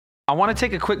I want to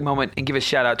take a quick moment and give a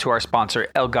shout out to our sponsor,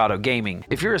 Elgato Gaming.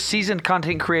 If you're a seasoned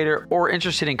content creator or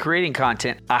interested in creating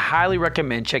content, I highly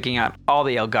recommend checking out all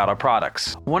the Elgato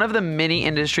products. One of the many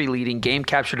industry-leading game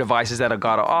capture devices that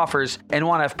Elgato offers, and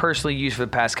one I've personally used for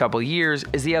the past couple of years,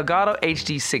 is the Elgato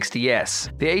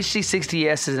HD60S. The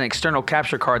HD60S is an external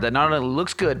capture card that not only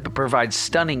looks good, but provides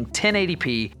stunning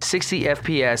 1080p, 60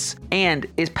 FPS, and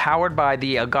is powered by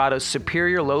the Elgato's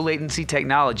superior low latency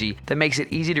technology that makes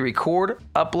it easy to record,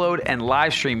 upload, and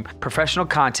live stream professional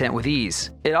content with ease.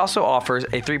 It also offers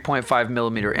a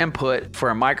 3.5mm input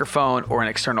for a microphone or an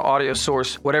external audio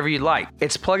source, whatever you'd like.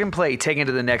 It's plug and play taken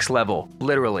to the next level,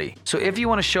 literally. So if you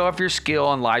want to show off your skill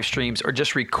on live streams or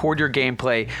just record your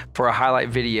gameplay for a highlight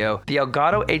video, the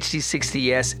Elgato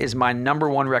HD60S is my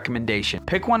 #1 recommendation.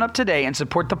 Pick one up today and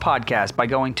support the podcast by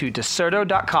going to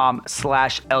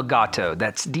Desserto.com/Elgato.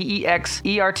 That's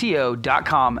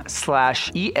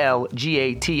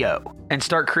DEXERTO.com/ELGATO. And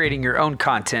start creating your own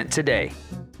content today.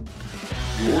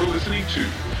 You're listening to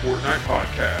the Fortnite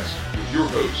Podcast with your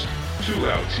hosts, Too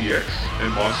Loud TX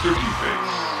and Monster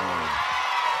Deface.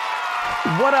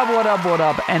 What up,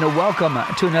 and welcome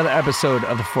to another episode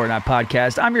of the Fortnite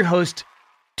Podcast. I'm your host,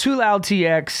 Too Loud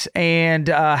TX, and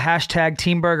hashtag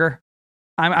Team Burger.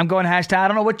 I'm going hashtag, I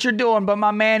don't know what you're doing, but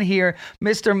my man here,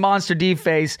 Mr. Monster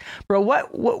Deface. Bro,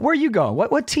 where you going?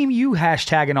 What team you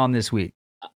hashtagging on this week?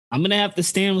 I'm going to have to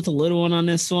stand with a little one on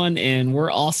this one, and we're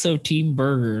also Team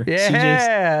Burger.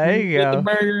 Yeah, there you go. With the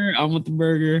burger, I'm with the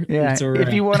burger. Yeah, right.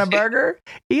 If you want a burger,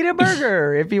 eat a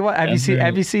burger. If you want,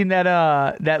 have you seen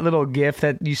that little GIF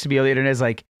that used to be on the internet? It's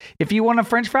like, if you want a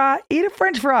French fry, eat a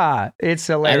French fry. It's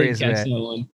hilarious,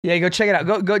 man. Yeah, go check it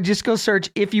out. Go search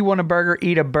 "if you want a burger,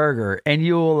 eat a burger," and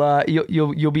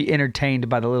you'll be entertained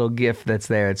by the little GIF that's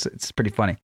there. It's pretty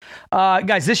funny.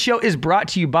 Guys, this show is brought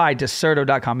to you by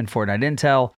Desserto.com and Fortnite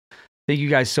Intel. Thank you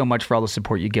guys so much for all the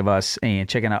support you give us and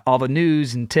checking out all the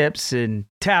news and tips and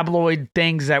tabloid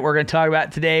things that we're going to talk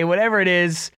about today. Whatever it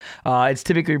is, it's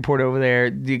typically reported over there.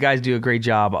 You guys do a great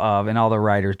job of, and all the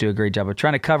writers do a great job of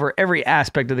trying to cover every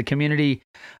aspect of the community,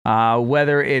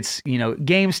 whether it's,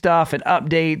 game stuff and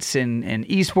updates and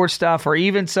esports stuff, or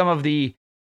even some of the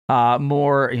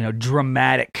more,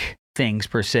 dramatic things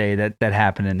per se that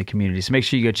happen in the community. So make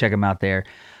sure you go check them out there.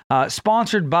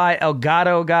 Sponsored by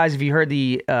Elgato, guys. If you heard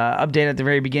the update at the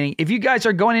very beginning, if you guys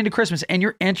are going into Christmas and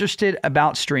you're interested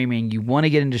about streaming, you want to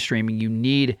get into streaming, you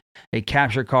need a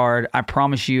capture card. I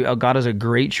promise you, Elgato's a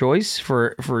great choice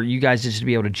for you guys just to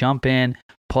be able to jump in,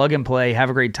 plug and play, have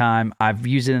a great time. I've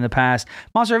used it in the past.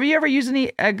 Monster, have you ever used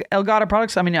any Elgato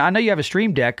products? I mean, I know you have a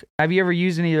Stream Deck. Have you ever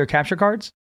used any of their capture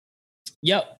cards?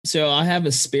 Yep. So I have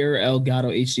a spare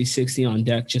Elgato HD60 on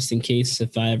deck just in case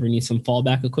if I ever need some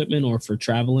fallback equipment or for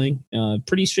traveling.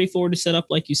 Pretty straightforward to set up,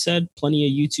 like you said. Plenty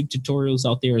of YouTube tutorials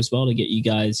out there as well to get you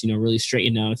guys, really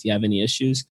straightened out if you have any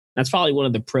issues. That's probably one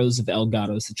of the pros of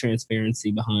Elgato is the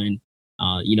transparency behind,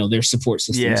 their support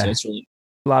system. Yeah. So it's really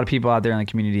a lot of people out there in the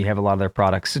community have a lot of their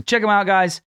products. So check them out,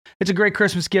 guys. It's a great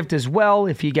Christmas gift as well.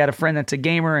 If you got a friend that's a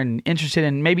gamer and interested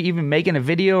in maybe even making a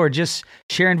video or just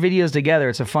sharing videos together,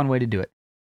 it's a fun way to do it.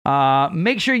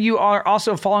 Make sure you are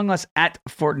also following us at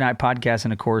Fortnite Podcast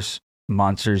and, of course,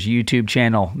 Monster's YouTube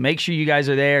channel. Make sure you guys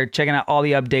are there checking out all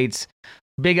the updates.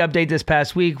 Big update this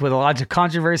past week with a lot of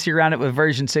controversy around it with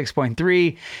version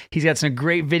 6.3. He's got some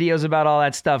great videos about all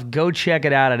that stuff. Go check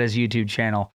it out at his YouTube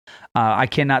channel. I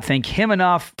cannot thank him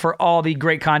enough for all the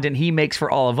great content he makes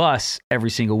for all of us every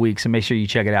single week. So make sure you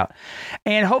check it out.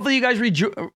 And hopefully you guys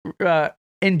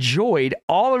enjoyed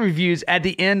all the reviews at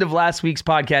the end of last week's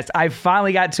podcast. I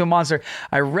finally got to a Monster.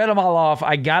 I read them all off.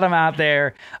 I got them out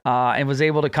there and was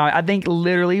able to comment. I think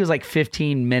literally it was like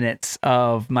 15 minutes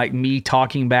of me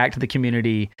talking back to the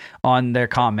community on their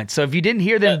comments. So if you didn't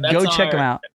hear them, go check them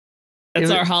out. That's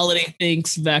our holiday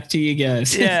thanks back to you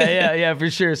guys. Yeah, for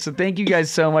sure. So thank you guys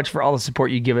so much for all the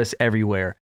support you give us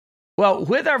everywhere. Well,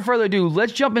 without further ado,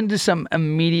 let's jump into some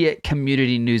immediate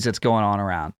community news that's going on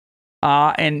around.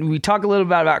 And we talk a little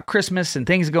bit about Christmas and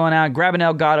things going on, grabbing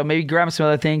Elgato, maybe grabbing some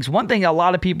other things. One thing a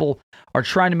lot of people are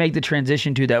trying to make the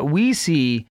transition to that we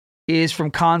see is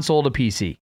from console to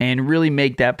PC and really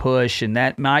make that push. And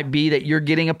that might be that you're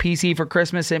getting a PC for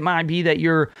Christmas. It might be that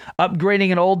you're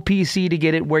upgrading an old PC to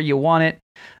get it where you want it.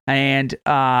 And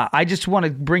I just want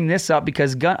to bring this up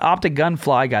because Optic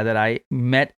Gunfly guy that I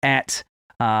met at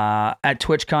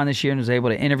TwitchCon this year and was able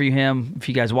to interview him. If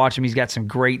you guys watch him, he's got some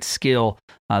great skill.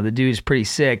 The dude is pretty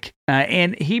sick.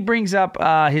 And he brings up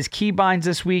his keybinds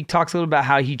this week, talks a little about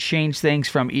how he changed things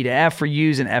from E to F for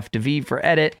use and F to V for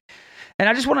edit. And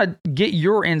I just want to get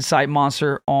your insight,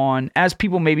 Monster, on as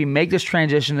people maybe make this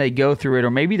transition, they go through it,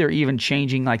 or maybe they're even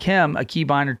changing, like him, a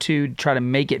keybind or two to try to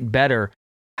make it better.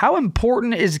 How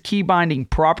important is key binding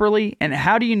properly, and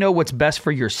how do you know what's best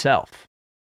for yourself?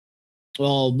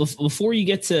 Well, before you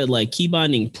get to like key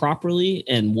binding properly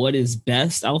and what is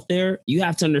best out there, you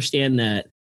have to understand that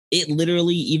it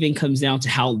literally even comes down to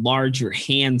how large your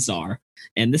hands are.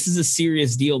 And this is a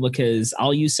serious deal because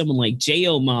I'll use someone like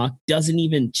J.O. Mock doesn't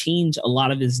even change a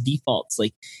lot of his defaults.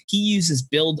 Like he uses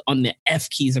build on the F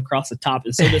keys across the top.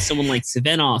 And so does someone like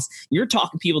Savenos. You're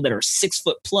talking people that are 6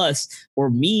 foot plus, or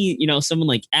me, someone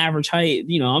like average height,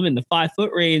 I'm in the 5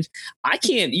 foot range. I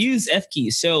can't use F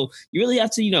keys. So you really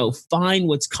have to, find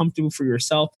what's comfortable for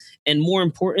yourself. And more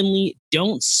importantly,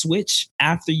 don't switch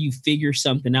after you figure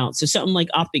something out. So something like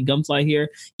Optic Gunfly here,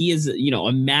 he is,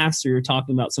 a master. You're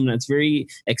talking about someone that's very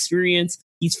experienced.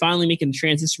 He's finally making the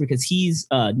transition because he's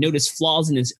noticed flaws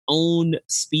in his own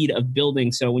speed of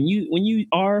building. So when you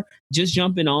are just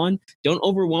jumping on, don't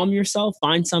overwhelm yourself.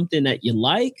 Find something that you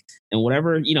like, and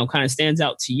whatever, kind of stands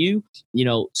out to you,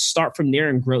 start from there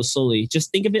and grow slowly.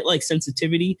 Just think of it like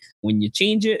sensitivity. When you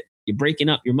change it, you're breaking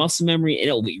up your muscle memory, and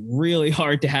it'll be really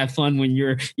hard to have fun when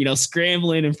you're,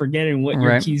 scrambling and forgetting what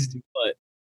your keys do. But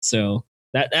so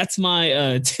that's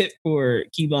my tip for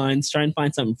keybinds. Try and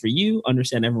find something for you.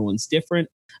 Understand everyone's different.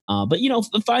 But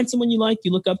find someone you like,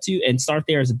 you look up to, and start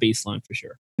there as a baseline for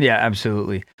sure. Yeah,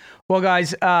 absolutely. Well,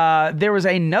 guys, there was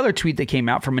another tweet that came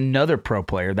out from another pro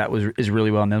player that is really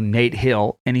well known, Nate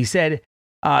Hill, and he said,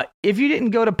 if you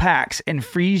didn't go to PAX and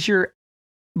freeze your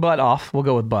butt off, we'll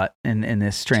go with butt in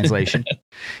this translation,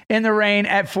 in the rain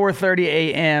at 4:30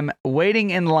 a.m. waiting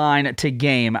in line to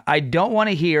game, I don't want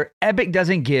to hear Epic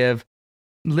doesn't give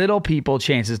little people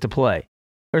chances to play.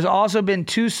 There's also been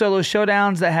 2 solo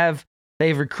showdowns that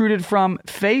they've recruited from.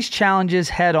 Face challenges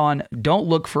head on. Don't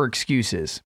look for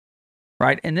excuses.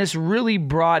 Right. And this really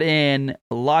brought in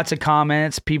lots of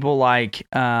comments. People like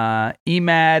Emad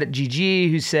GG,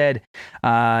 who said,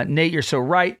 Nate, you're so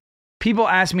right. People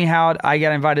ask me how I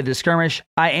got invited to skirmish.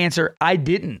 I answer, I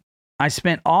didn't. I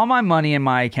spent all my money in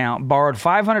my account, borrowed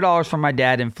 $500 from my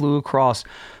dad, and flew across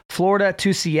Florida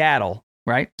to Seattle.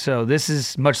 Right. So this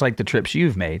is much like the trips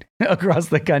you've made across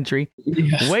the country,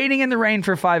 waiting in the rain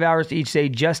for 5 hours each day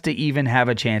just to even have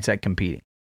a chance at competing.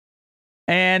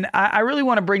 And I really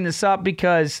want to bring this up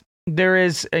because there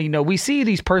is, we see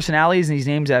these personalities and these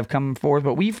names that have come forth,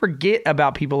 but we forget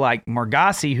about people like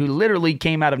Morgassi, who literally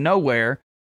came out of nowhere,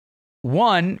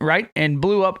 won, right, and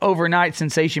blew up overnight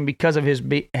sensation because of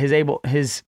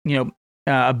his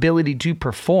ability to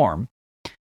perform.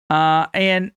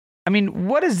 And I mean,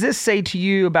 what does this say to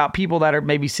you about people that are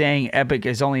maybe saying Epic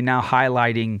is only now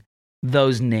highlighting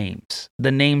those names,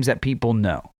 the names that people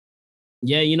know?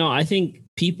 Yeah, I think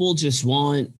people just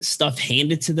want stuff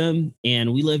handed to them.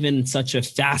 And we live in such a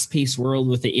fast-paced world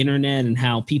with the internet, and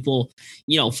how people,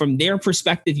 from their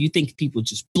perspective, you think people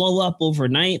just blow up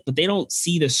overnight, but they don't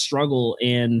see the struggle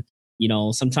and,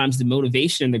 sometimes the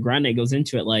motivation and the grind that goes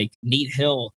into it. Like Nate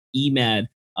Hill, Emad,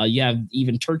 you have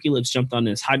even Turkey Lips jumped on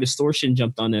this. High Distortion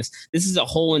jumped on this. This is a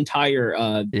whole entire,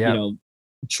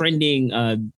 trending,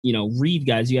 read,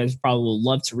 guys. You guys probably will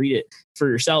love to read it for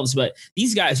yourselves. But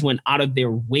these guys went out of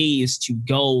their ways to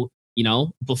go,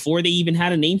 before they even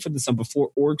had a name for this, before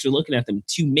orgs were looking at them,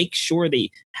 to make sure they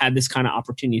had this kind of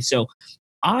opportunity. So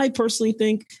I personally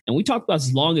think, and we talked about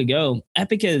this long ago,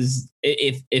 Epic has,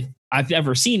 if I've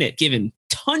ever seen it, given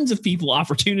tons of people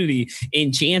opportunity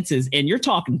and chances, and you're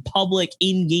talking public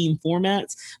in-game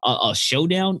formats, a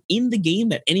showdown in the game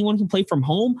that anyone can play from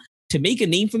home to make a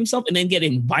name for themselves and then get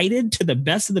invited to the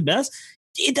best of the best.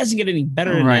 It doesn't get any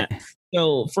better than that.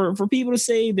 So for people to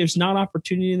say there's not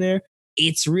opportunity there,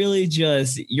 it's really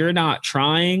just you're not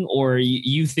trying, or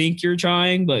you think you're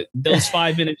trying, but those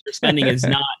 5 minutes you're spending is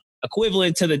not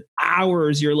equivalent to the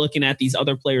hours you're looking at these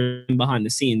other players behind the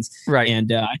scenes. Right.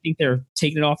 And I think they're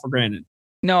taking it off for granted.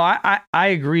 No, I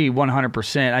agree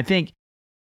 100%. I think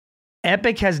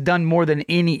Epic has done more than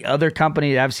any other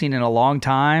company that I've seen in a long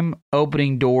time,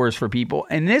 opening doors for people.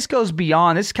 And this goes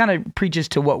beyond, this kind of preaches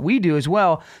to what we do as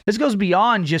well. This goes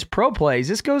beyond just pro plays.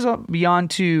 This goes beyond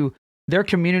to their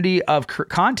community of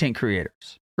content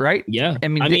creators, right? Yeah. I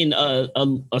mean,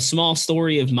 a small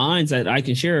story of mine that I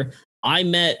can share. I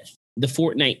met the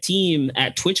Fortnite team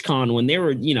at TwitchCon when they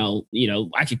were,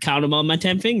 I could count them on my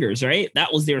 10 fingers, right?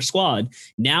 That was their squad.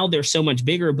 Now they're so much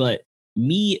bigger, but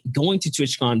me going to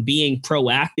TwitchCon, being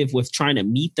proactive with trying to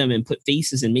meet them and put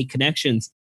faces and make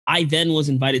connections, I then was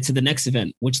invited to the next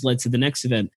event, which led to the next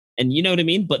event. And you know what I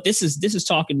mean? But this is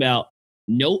talking about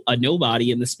a nobody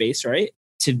in the space, right?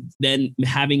 To then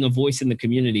having a voice in the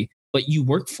community. but you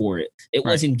work for it. It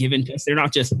wasn't given to us. They're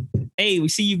not just, hey, we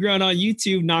see you growing on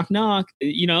YouTube, knock, knock.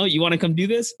 You know, you want to come do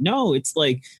this? No, it's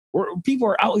like people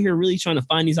are out here really trying to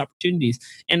find these opportunities.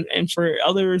 And for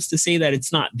others to say that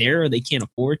it's not there or they can't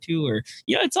afford to, or,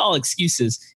 you know, it's all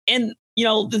excuses. And, you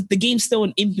know, the game's still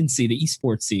in infancy, the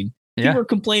esports scene. People are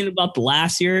complaining about the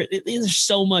last year. There's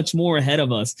so much more ahead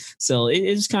of us. So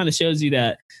it just kind of shows you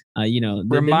that, you know.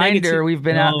 Reminder, we've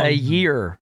been out a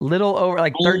year, little over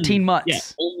like 13 months. Yeah,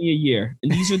 only a year.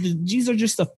 And these are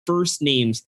just the first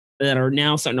names that are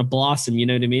now starting to blossom. You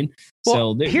know what I mean?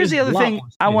 Well, so here's the other thing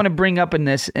I want to bring up in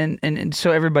this, and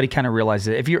so everybody kind of realizes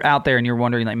it. If you're out there and you're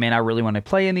wondering, like, man, I really want to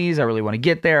play in these. I really want to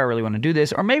get there. I really want to do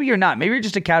this. Or maybe you're not. Maybe you're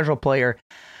just a casual player.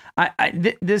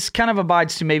 This kind of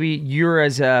abides to maybe you're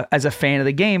as a fan of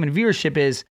the game, and viewership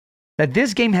is that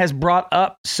this game has brought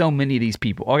up so many of these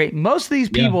people. Okay, most of these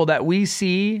people that we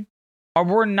see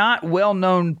were not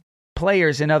well-known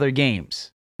players in other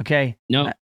games. Okay,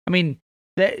 no, I mean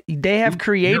they have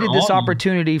created this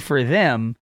opportunity for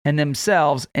them and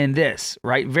themselves in this,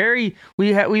 right?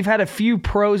 We've had a few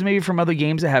pros maybe from other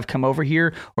games that have come over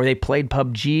here, or they played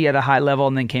PUBG at a high level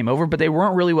and then came over, but they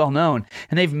weren't really well known,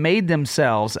 and they've made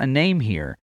themselves a name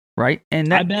here, right?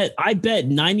 And I bet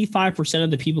 95%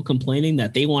 of the people complaining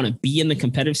that they want to be in the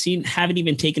competitive scene haven't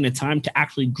even taken the time to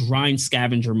actually grind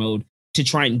scavenger mode to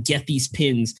try and get these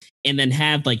pins and then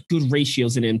have like good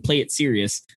ratios in it and play it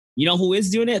serious. You know who is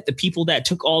doing it? The people that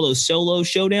took all those solo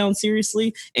showdowns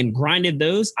seriously and grinded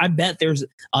those. I bet there's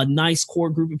a nice core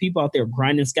group of people out there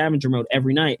grinding scavenger mode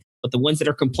every night, but the ones that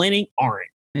are complaining aren't.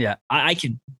 Yeah. I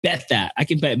can bet that. I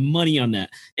can bet money on that.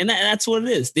 And that's what it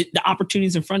is. The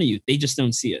opportunity's in front of you. They just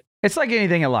don't see it. It's like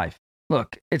anything in life.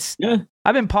 Look,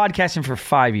 I've been podcasting for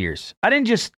 5 years. I didn't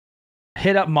just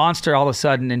hit up Monster all of a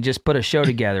sudden and just put a show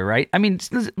together, right? I mean,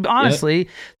 honestly,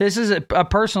 this is a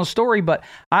personal story, but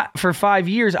for 5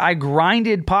 years, I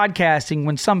grinded podcasting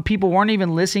when some people weren't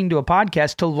even listening to a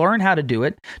podcast to learn how to do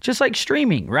it, just like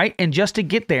streaming, right? And just to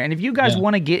get there. And if you guys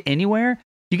want to get anywhere,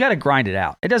 you got to grind it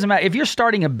out. It doesn't matter. If you're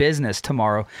starting a business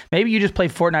tomorrow, maybe you just play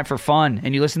Fortnite for fun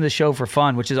and you listen to the show for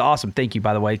fun, which is awesome. Thank you,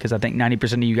 by the way, because I think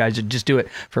 90% of you guys just do it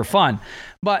for fun.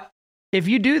 But if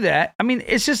you do that, I mean,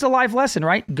 it's just a life lesson,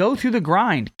 right? Go through the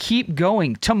grind. Keep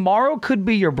going. Tomorrow could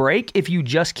be your break if you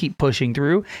just keep pushing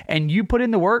through and you put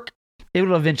in the work, it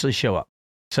will eventually show up.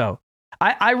 So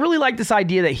I really like this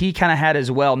idea that he kind of had as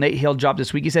well. Nate Hill dropped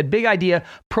this week. He said, big idea.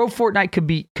 Pro Fortnite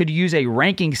could use a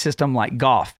ranking system like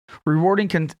golf, rewarding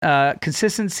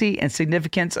consistency and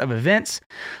significance of events,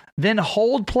 then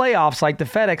hold playoffs like the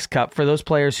FedEx Cup for those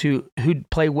players who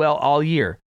play well all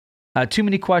year. Too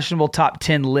many questionable top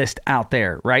 10 list out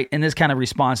there, right? And this kind of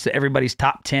responds to everybody's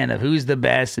top 10 of who's the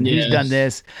best and who's done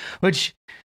this, which,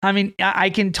 I mean, I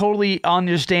can totally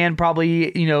understand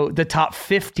probably, you know, the top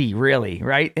 50 really,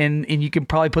 right? And you can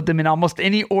probably put them in almost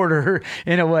any order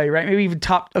in a way, right? Maybe even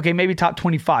top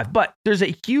 25. But there's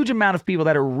a huge amount of people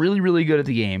that are really, really good at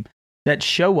the game that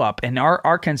show up and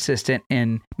are consistent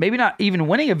in maybe not even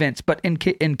winning events, but in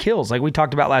kills. Like we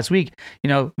talked about last week, you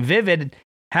know, Vivid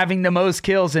having the most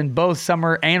kills in both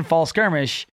summer and fall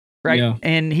skirmish, right? Yeah.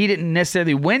 And he didn't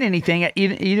necessarily win anything at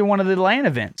either one of the LAN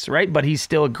events, right? But he's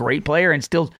still a great player and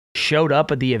still showed up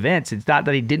at the events. It's not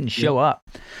that he didn't show up.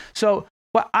 So,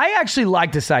 well, I actually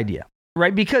like this idea,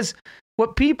 right? Because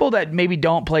what people that maybe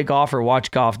don't play golf or watch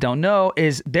golf don't know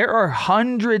is there are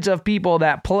hundreds of people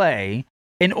that play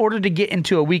in order to get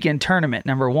into a weekend tournament,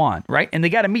 number one, right? And they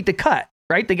got to meet the cut.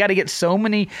 Right? They got to get so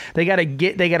many, they got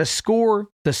to score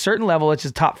the certain level. It's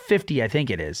the top 50. I think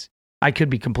it is. I could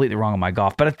be completely wrong on my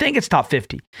golf, but I think it's top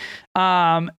 50.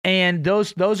 And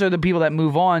those are the people that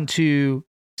move on to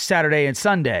Saturday and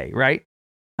Sunday, right?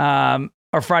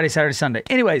 Or Friday, Saturday, Sunday.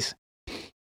 Anyways,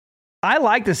 I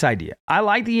like this idea. I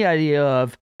like the idea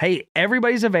of, hey,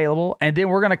 everybody's available and then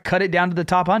we're going to cut it down to the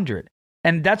top 100.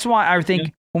 And that's why I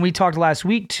think when we talked last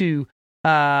week to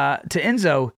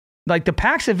Enzo, like the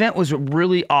PAX event was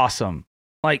really awesome.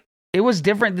 Like it was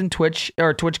different than Twitch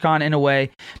or TwitchCon in a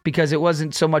way because it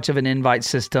wasn't so much of an invite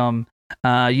system.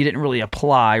 You didn't really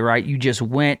apply, right? You just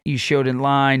went, you showed in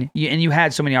line, and you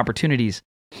had so many opportunities.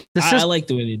 I like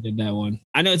the way they did that one.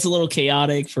 I know it's a little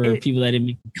chaotic for people that didn't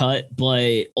make the cut,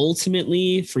 but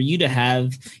ultimately for you to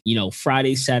have, you know,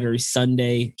 Friday, Saturday,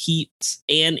 Sunday heats,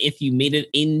 and if you made it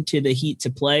into the heat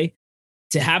to play,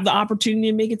 to have the opportunity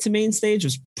to make it to main stage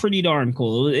was pretty darn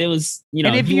cool. It was, you know,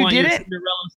 and if you want did your it,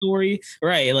 Cinderella story,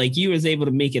 right? Like you was able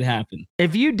to make it happen.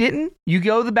 If you didn't, you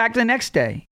go back to the next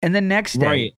day and the next day.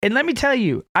 Right. And let me tell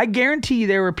you, I guarantee you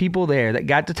there were people there that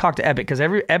got to talk to Epic because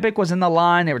every Epic was in the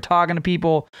line. They were talking to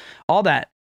people, all that.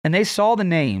 And they saw the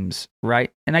names,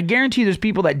 right? And I guarantee you there's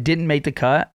people that didn't make the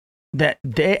cut that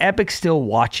Epic's still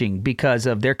watching because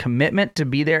of their commitment to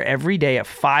be there every day at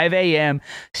 5 a.m.,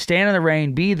 stand in the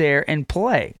rain, be there and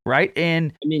play, right?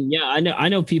 And I mean, yeah, I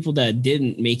know people that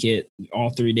didn't make it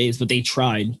all 3 days, but they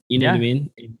tried. You know what I mean?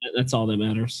 That's all that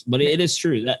matters. But it is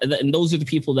true. And those are the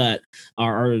people that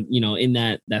are in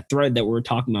that thread that we're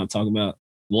talking about.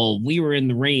 Well, we were in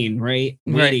the rain, right?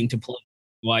 Waiting to play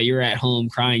while you're at home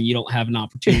crying. You don't have an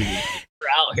opportunity.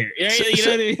 Out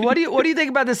here. What do you think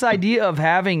about this idea of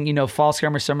having, fall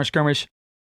skirmish, summer skirmish,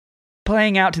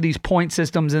 playing out to these point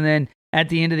systems, and then at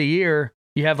the end of the year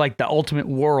you have like the ultimate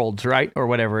worlds, right? Or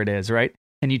whatever it is, right?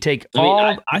 And you take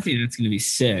I think that's going to be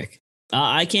sick.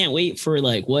 I can't wait for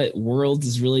like what worlds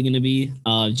is really going to be.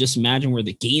 Just imagine where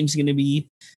the game's going to be.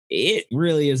 It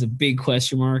really is a big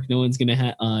question mark. No one's going to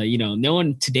have, no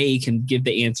one today can give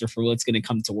the answer for what's going to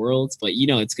come to Worlds, but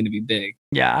it's going to be big.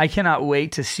 Yeah, I cannot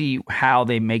wait to see how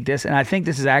they make this. And I think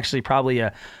this is actually probably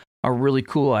a really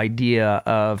cool idea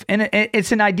and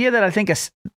it's an idea that I think a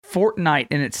Fortnite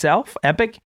in itself,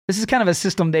 Epic, this is kind of a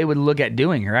system they would look at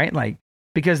doing, right? Like,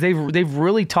 because they've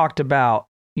really talked about,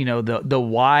 the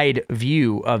wide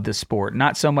view of the sport,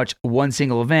 not so much one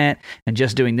single event and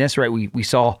just doing this, right? We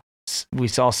saw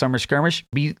Summer Skirmish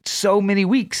be so many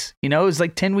weeks, it was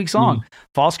like 10 weeks long.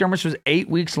 Fall Skirmish was 8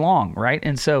 weeks long, right?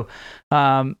 And so,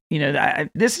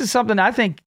 this is something I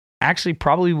think actually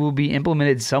probably will be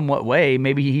implemented somewhat way.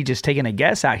 Maybe he just taking a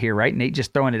guess out here, right? Nate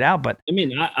just throwing it out, but I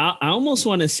mean, I almost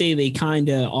want to say they kind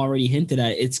of already hinted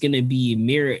at it's going to be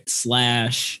merit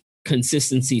 /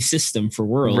 consistency system for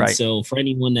Worlds. Right. So for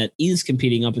anyone that is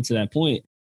competing up until that point,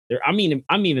 I'm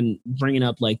even bringing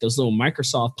up like those little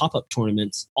Microsoft pop-up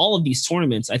tournaments. All of these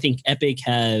tournaments, I think Epic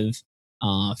have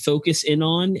focus in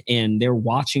on, and they're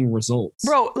watching results.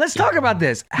 Bro, let's talk about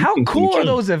this. How cool are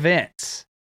those events?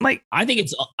 Like, I think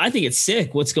it's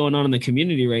sick what's going on in the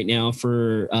community right now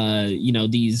for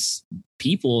these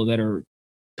people that are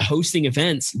hosting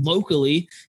events locally.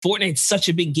 Fortnite's such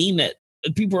a big game that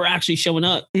people are actually showing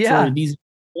up for these.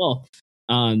 Well,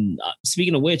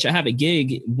 speaking of which, I have a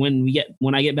gig when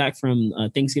I get back from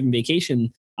Thanksgiving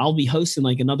vacation. I'll be hosting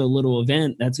like another little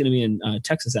event that's going to be in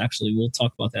Texas. Actually, we'll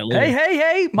talk about that later.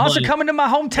 Hey, Monster coming to my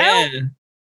hometown. Yeah,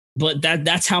 but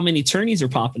that's how many tourneys are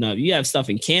popping up. You have stuff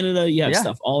in Canada. You have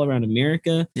stuff all around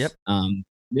America. Yep.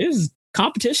 There's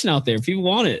competition out there. People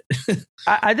want it.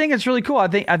 I think it's really cool. I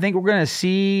think we're going to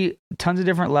see tons of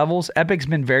different levels. Epic's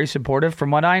been very supportive.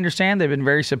 From what I understand, they've been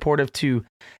very supportive to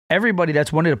everybody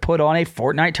that's wanted to put on a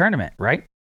Fortnite tournament, right?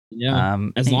 Yeah.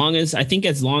 As long as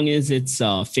it's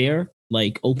fair,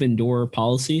 like open door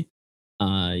policy,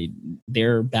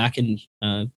 they're backing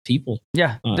people.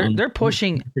 Yeah, they're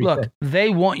pushing. Look, they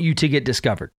want you to get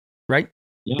discovered, right?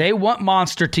 Yeah. They want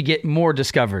Monster to get more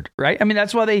discovered, right? I mean,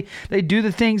 that's why they do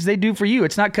the things they do for you.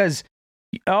 It's not because,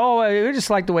 I just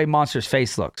like the way Monster's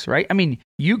face looks, right? I mean,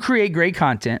 you create great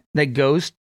content that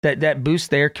goes that boosts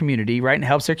their community, right, and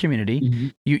helps their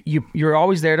community. Mm-hmm. You're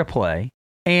always there to play,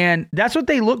 and that's what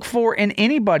they look for in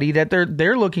anybody that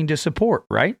they're looking to support,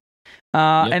 right?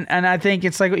 And I think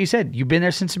it's like what you said. You've been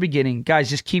there since the beginning, guys.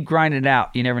 Just keep grinding it out.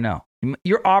 You never know.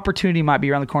 Your opportunity might be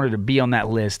around the corner to be on that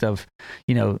list of,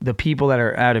 the people that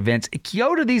are at events.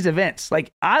 Go to these events.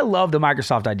 Like, I love the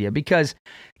Microsoft idea because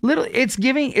it's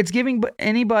giving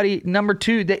anybody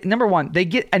number one, they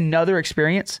get another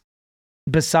experience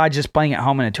besides just playing at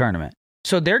home in a tournament.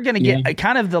 So they're going to get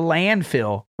kind of the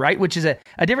landfill, right? Which is a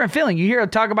different feeling. You hear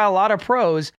talk about a lot of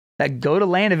pros that go to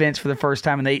LAN events for the first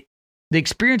time, and the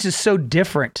experience is so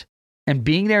different, and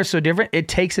being there is so different. It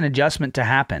takes an adjustment to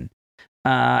happen.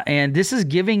 And this is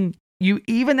giving you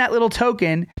even that little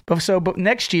token. But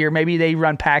next year, maybe they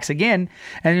run packs again,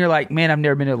 and you're like, man, I've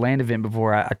never been to a LAN event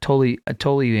before. I totally,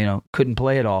 couldn't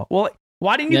play it all. Well,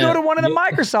 why didn't you go to one of the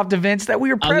Microsoft events that we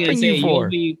were prepping you for? You'll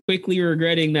be quickly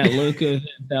regretting that local event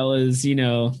that was,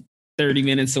 30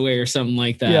 minutes away or something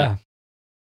like that. Yeah,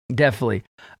 definitely.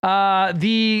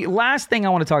 The last thing I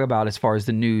want to talk about as far as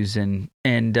the news and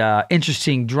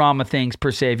interesting drama things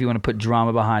per se, if you want to put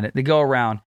drama behind it, they go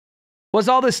around, was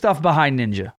all this stuff behind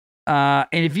Ninja. And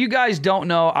if you guys don't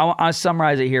know, I'll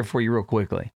summarize it here for you real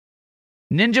quickly.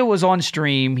 Ninja was on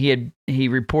stream. He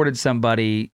reported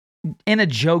somebody in a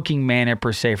joking manner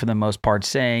per se, for the most part,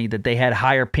 saying that they had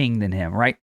higher ping than him,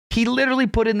 right? He literally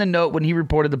put in the note when he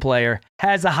reported the player,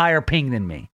 has a higher ping than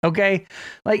me, okay?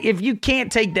 Like, if you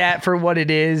can't take that for what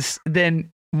it is, then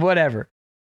whatever.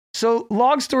 So,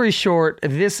 long story short,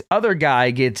 this other guy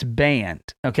gets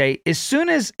banned, okay? As soon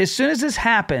as this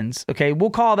happens, okay, we'll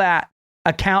call that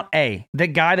account A. The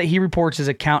guy that he reports is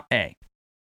account A.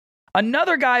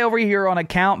 Another guy over here on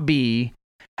account B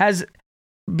has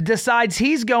decides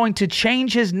he's going to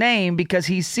change his name because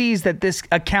he sees that this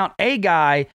account A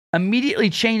guy immediately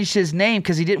changed his name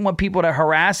because he didn't want people to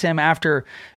harass him after,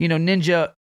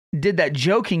 Ninja did that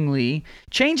jokingly,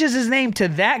 changes his name to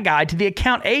that guy, to the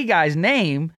account A guy's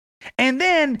name, and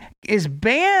then is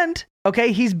banned.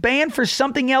 Okay, he's banned for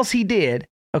something else he did.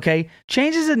 Okay,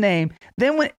 changes his name.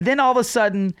 Then all of a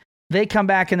sudden they come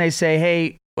back and they say,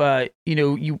 hey,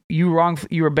 you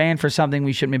were banned for something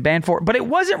we shouldn't be banned for. But it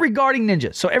wasn't regarding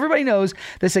Ninja. So everybody knows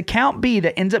this account B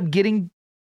that ends up getting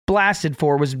blasted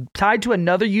for was tied to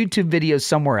another YouTube video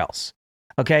somewhere else.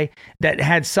 Okay, that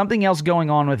had something else going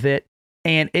on with it,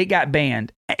 and it got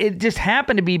banned. It just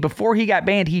happened to be before he got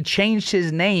banned, he changed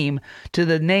his name to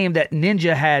the name that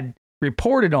Ninja had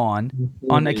reported on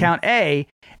account A.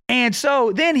 And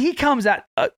so then he comes out.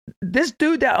 This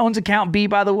dude that owns account B,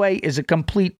 by the way, is a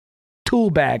complete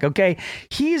tool bag. Okay.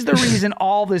 He's the reason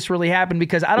all this really happened,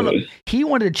 because I don't know. He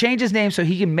wanted to change his name so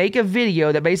he can make a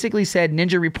video that basically said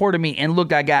Ninja reported me and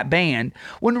look, I got banned,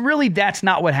 when really that's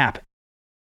not what happened.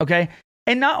 Okay.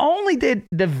 And not only did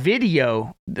the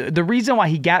video, the reason why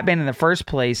he got banned in the first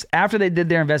place, after they did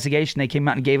their investigation, they came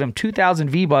out and gave him 2,000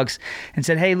 V-Bucks and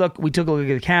said, hey, look, we took a look at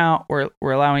the account. We're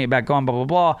allowing it back on, blah, blah,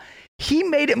 blah. He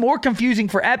made it more confusing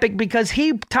for Epic because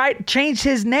he changed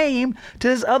his name to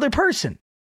this other person.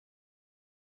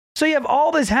 So you have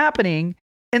all this happening,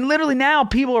 and literally now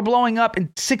people are blowing up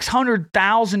in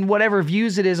 600,000 whatever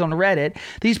views it is on Reddit.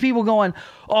 These people going,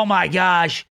 oh my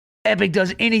gosh, Epic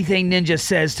does anything Ninja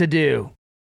says to do.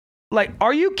 Like,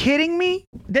 are you kidding me?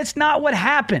 That's not what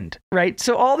happened, right?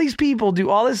 So all these people do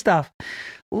all this stuff.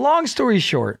 Long story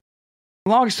short,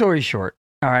 all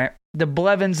right, the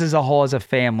Blevins as a whole, as a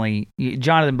family,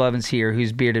 Jonathan Blevins here,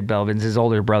 who's Bearded Blevins, his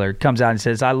older brother, comes out and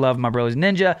says, I love my brothers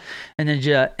Ninja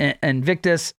and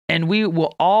Victus, and we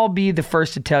will all be the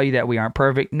first to tell you that we aren't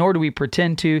perfect, nor do we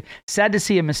pretend to. Sad to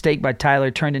see a mistake by Tyler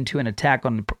turned into an attack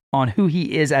on who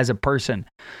he is as a person.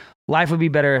 Life would be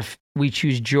better if we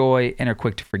choose joy and are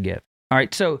quick to forgive. All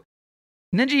right, so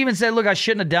Ninja even said, look, I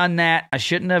shouldn't have done that. I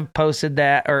shouldn't have posted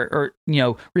that or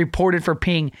reported for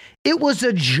ping. It was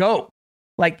a joke.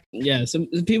 Like, yeah, some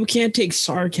people can't take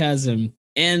sarcasm.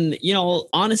 And,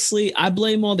 honestly, I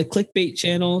blame all the clickbait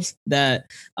channels that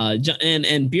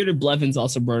and Bearded Blevins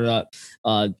also brought it up.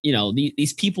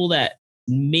 These people that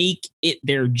make it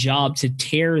their job to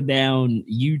tear down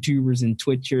YouTubers and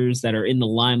Twitchers that are in the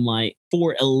limelight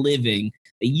for a living.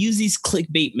 They use these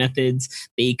clickbait methods.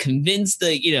 They convince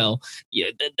the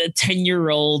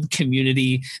 10-year-old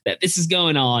community that this is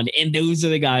going on. And those are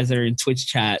the guys that are in Twitch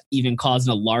chat, even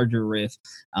causing a larger rift,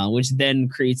 which then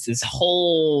creates this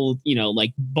whole,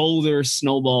 boulder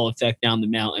snowball effect down the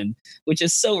mountain, which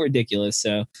is so ridiculous.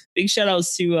 So big shout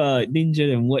outs to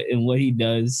Ninja and what he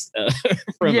does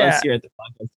from us here at the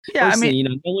podcast. Yeah, personally,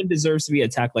 no one deserves to be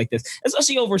attacked like this,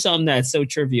 especially over something that's so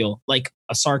trivial, like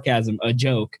a sarcasm, a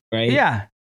joke, right? Yeah.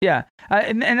 Yeah.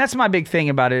 And that's my big thing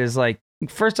about it is, like,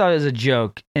 first off, it's a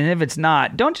joke. And if it's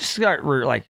not, don't just start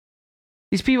like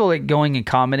these people like going and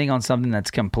commenting on something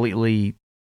that's completely,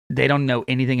 they don't know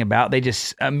anything about. They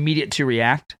just immediate to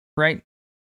react, right?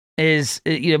 Is,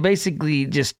 basically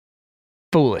just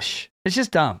foolish. It's just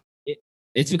dumb.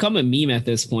 It's become a meme at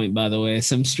this point, by the way.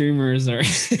 Some streamers are,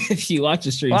 if you watch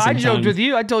a stream, I joked with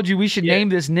you. I told you we should name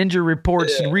this Ninja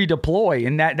Reports Redeploy,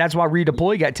 and that's why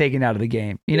Redeploy got taken out of the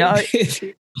game.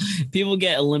 People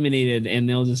get eliminated, and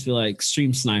they'll just be like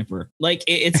stream sniper. Like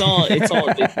it's all.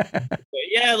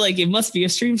 Yeah, like it must be a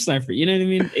stream sniper. You know what I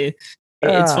mean?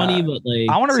 It's funny, but like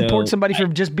I want to report somebody for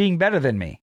just being better than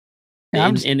me.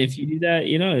 And if you do that,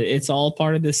 it's all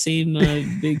part of the same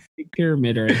big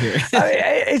pyramid right here.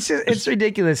 It's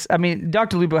ridiculous. I mean,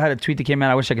 Dr. Lupo had a tweet that came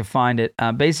out. I wish I could find it.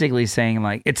 Basically saying,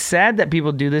 like, it's sad that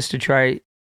people do this to try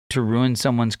to ruin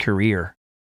someone's career,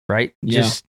 right?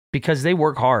 Just because they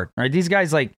work hard, right? These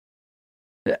guys, like,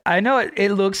 I know it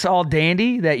looks all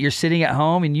dandy that you're sitting at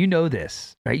home and you know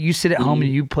this, right? You sit at home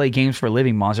and you play games for a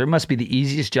living, Monster. It must be the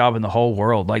easiest job in the whole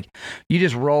world. Like, you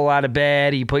just roll out of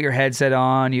bed, you put your headset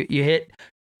on, you hit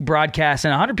broadcast,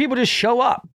 and 100 people just show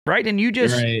up, right? And you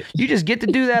just get to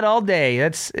do that all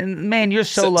day. Man, you're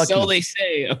so lucky. So they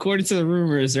say, according to the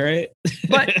rumors, right?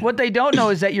 But what they don't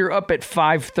know is that you're up at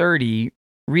 5:30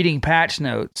 reading patch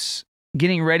notes,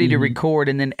 getting ready to record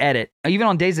and then edit. Even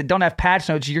on days that don't have patch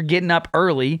notes, you're getting up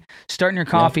early, starting your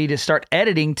coffee to start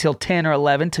editing till 10 or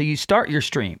 11 till you start your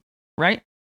stream, right?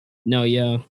 No,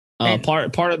 yeah.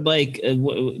 Part of like,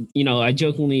 I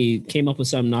jokingly came up with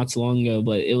something not too long ago,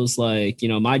 but it was like,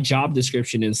 my job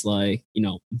description is like,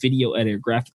 video editor,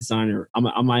 graphic designer.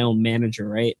 I'm my own manager,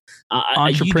 right?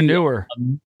 Entrepreneur.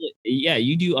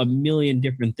 You do a million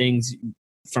different things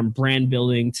from brand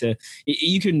building to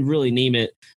you can really name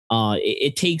it.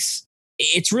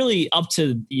 It's really up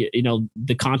to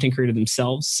the content creator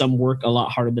themselves. Some work a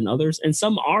lot harder than others, and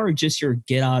some are just your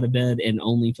get out of bed and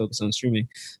only focus on streaming.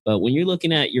 But when you're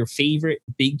looking at your favorite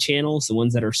big channels, the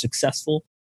ones that are successful,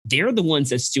 they're the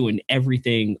ones that's doing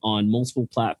everything on multiple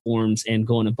platforms and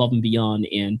going above and beyond,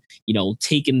 and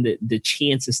taking the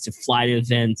chances to fly to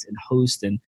events and host.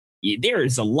 And there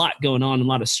is a lot going on, a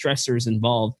lot of stressors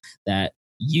involved that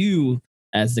you,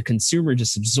 as the consumer,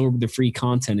 just absorb the free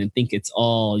content and think it's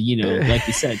all, like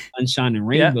you said, sunshine and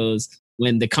rainbows,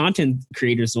 when the content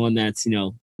creator is the one that's,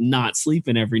 not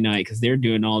sleeping every night because they're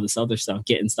doing all this other stuff,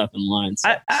 getting stuff in line.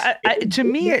 So, to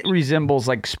me, it resembles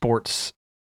like sports.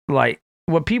 Like,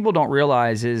 what people don't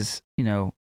realize is,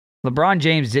 LeBron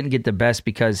James didn't get the best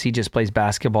because he just plays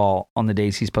basketball on the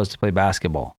days he's supposed to play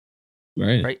basketball.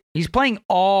 Right. He's playing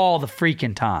all the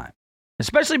freaking time,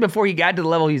 especially before he got to the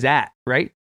level he's at.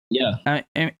 Right. Yeah.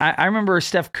 I remember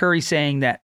Steph Curry saying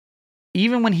that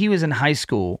even when he was in high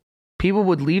school, people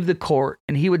would leave the court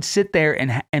and he would sit there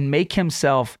and make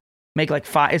himself make like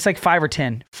 5 or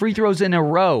 10 free throws in a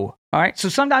row. All right. So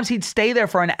sometimes he'd stay there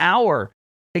for an hour,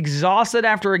 exhausted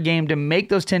after a game, to make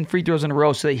those 10 free throws in a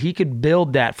row so that he could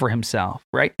build that for himself.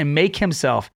 Right. And make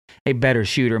himself a better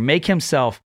shooter, make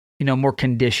himself, more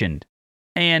conditioned.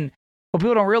 And what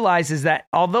people don't realize is that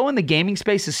although in the gaming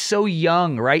space is so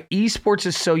young, right? Esports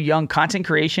is so young, content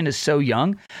creation is so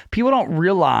young, people don't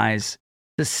realize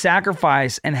the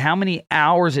sacrifice and how many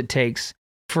hours it takes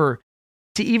to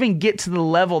even get to the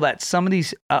level that some of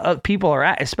these people are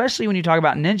at, especially when you talk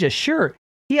about Ninja. Sure,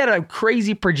 he had a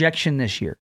crazy projection this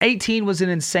year. 18 was an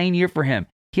insane year for him.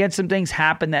 He had some things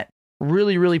happen that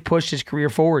really, really pushed his career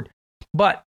forward.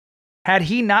 But had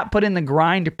he not put in the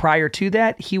grind prior to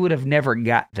that, he would have never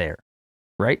got there.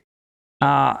 Right.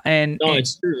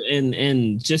 It's true.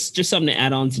 And just something to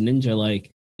add on to Ninja, like,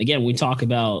 again, we talk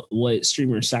about what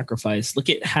streamers sacrifice.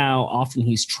 Look at how often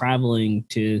he's traveling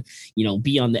to,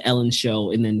 be on the Ellen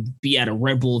show and then be at a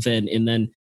Red Bull event. And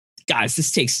then, guys,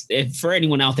 this takes, for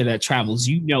anyone out there that travels,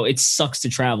 it sucks to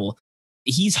travel.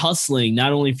 He's hustling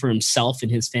not only for himself and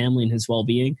his family and his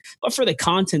well-being, but for the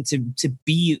content to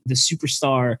be the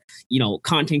superstar,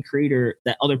 content creator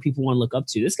that other people want to look up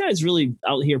to. This guy's really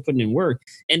out here putting in work.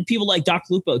 And people like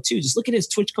Dr. Lupo too. Just look at his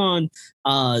TwitchCon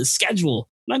schedule.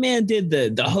 My man did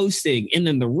the hosting and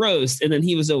then the roast, and then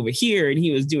he was over here and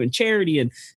he was doing charity.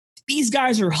 And these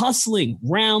guys are hustling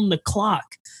round the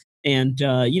clock. And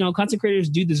content creators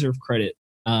do deserve credit.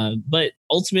 But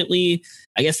ultimately,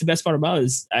 I guess the best part about it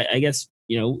is, I guess,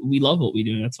 we love what we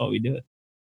do, and that's why we do it.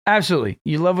 Absolutely.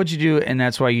 You love what you do, and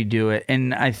that's why you do it.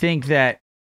 And I think that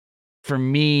for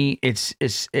me, it's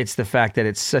the fact that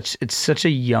it's such a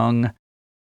young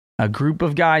group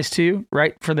of guys too,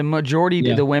 right? For the majority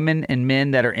of the women and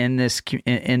men that are in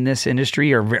this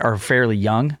industry are fairly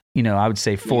young. I would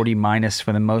say 40 minus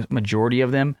for the majority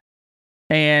of them.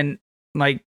 And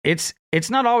like, it's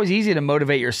not always easy to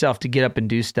motivate yourself to get up and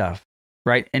do stuff,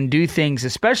 right? And do things,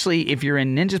 especially if you're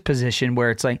in Ninja's position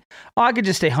where it's like, oh, I could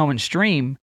just stay home and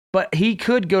stream. But he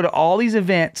could go to all these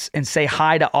events and say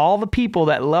hi to all the people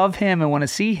that love him and want to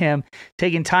see him,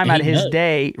 taking time out of his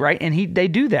day, right? And they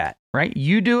do that, right?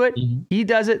 You do it. Mm-hmm. He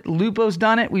does it. Lupo's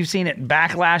done it. We've seen it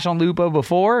backlash on Lupo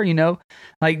before,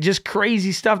 like just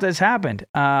crazy stuff that's happened.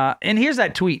 And here's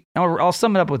that tweet. I'll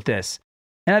sum it up with this.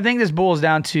 And I think this boils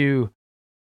down to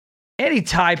any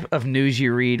type of news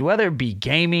you read, whether it be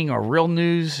gaming or real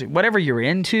news, whatever you're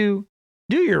into,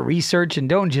 do your research and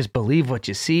don't just believe what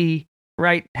you see,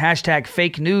 right? Hashtag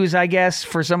fake news, I guess,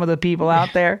 for some of the people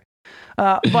out there.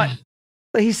 But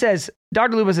he says,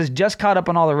 Dr. Lupo says, just caught up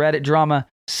on all the Reddit drama.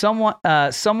 Someone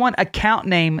account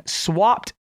name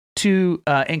swapped to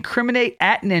incriminate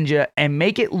at Ninja and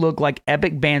make it look like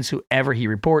Epic bans whoever he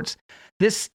reports.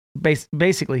 This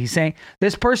basically, he's saying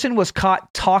this person was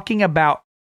caught talking about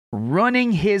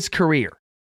running his career.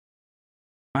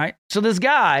 All right. So this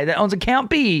guy that owns account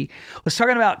B was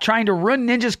talking about trying to run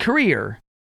Ninja's career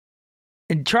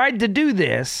and tried to do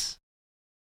this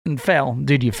and fell.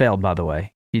 Dude, you failed, by the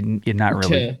way. You're not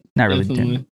really.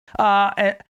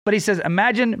 But he says,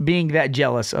 imagine being that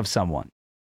jealous of someone.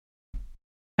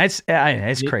 It's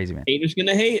crazy, man. Haters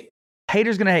gonna hate.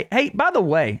 Haters gonna hate. Hey, by the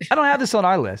way, I don't have this on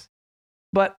our list,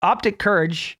 but Optic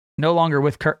Courage no longer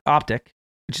with Optic,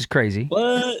 which is crazy.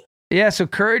 What? Yeah, so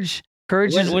Courage.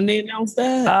 When they announced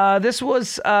that? This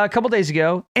was a couple days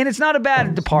ago, and it's not a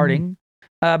bad departing.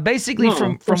 Basically,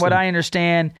 from what I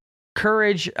understand,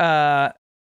 Courage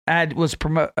was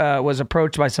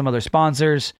approached by some other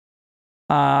sponsors,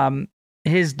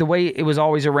 the way it was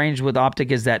always arranged with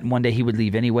Optic is that one day he would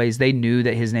leave anyways. They knew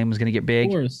that his name was going to get big.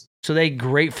 Of course. So they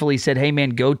gratefully said, hey,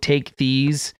 man, go take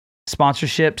these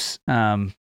sponsorships.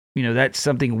 That's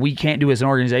something we can't do as an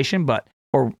organization,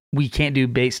 or we can't do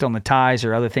based on the ties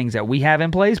or other things that we have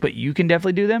in place, but you can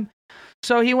definitely do them.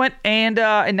 So he went and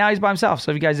now he's by himself.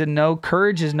 So if you guys didn't know,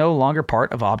 Courage is no longer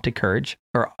part of Optic Courage,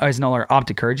 or is no longer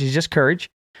Optic Courage. He's just Courage.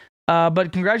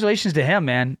 But congratulations to him,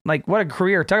 man. Like, what a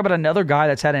career. Talk about another guy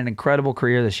that's had an incredible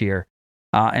career this year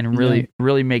and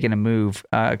really making a move.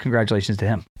 Congratulations to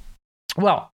him.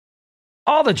 Well,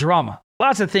 all the drama,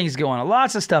 lots of things going on,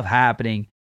 lots of stuff happening.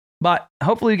 But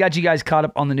hopefully we got you guys caught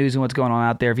up on the news and what's going on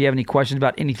out there. If you have any questions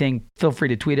about anything, feel free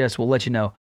to tweet us. We'll let you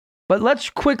know. But let's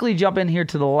quickly jump in here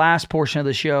to the last portion of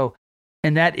the show,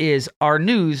 and that is our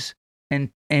news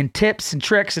and tips and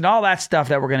tricks and all that stuff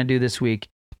that we're going to do this week.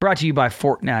 Brought to you by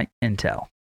Fortnite Intel.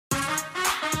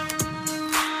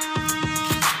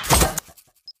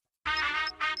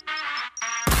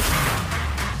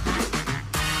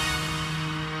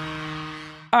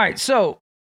 All right, so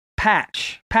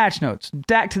patch notes.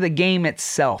 Back to the game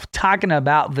itself. Talking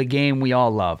about the game we all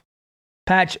love.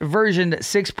 Patch version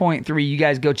 6.3. You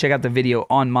guys go check out the video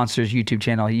on Monster's YouTube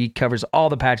channel. He covers all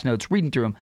the patch notes, reading through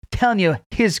them, telling you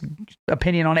his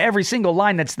opinion on every single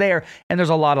line that's there. And there's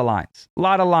a lot of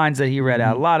lines that he read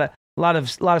out. A lot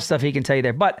of stuff he can tell you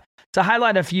there. But to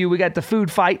highlight a few, we got the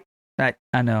food fight that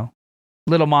I know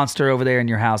little monster over there in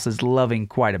your house is loving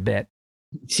quite a bit.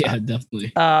 Yeah,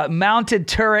 definitely. Mounted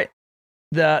turret,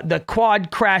 the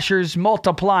quad crashers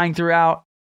multiplying throughout,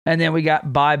 and then we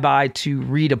got bye to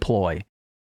redeploy.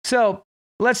 So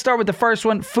let's start with the first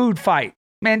one, food fight.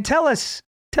 Man, tell us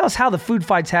how the food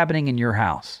fight's happening in your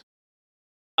house.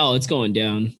 Oh, it's going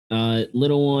down.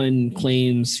 Little one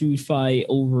claims food fight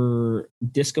over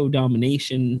disco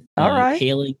domination. All right.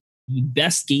 Hailing the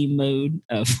best game mode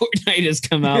Fortnite has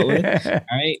come out with. All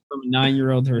right, from a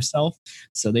 9-year-old herself.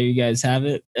 So there you guys have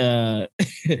it. I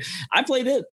played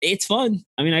it. It's fun.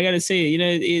 I mean, I gotta say,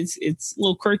 it's a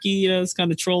little quirky. It's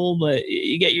kind of troll, but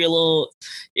you get your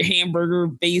hamburger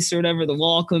base or whatever. The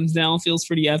wall comes down, feels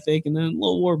pretty epic, and then a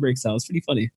little war breaks out. It's pretty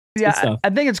funny. Yeah, I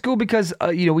think it's cool because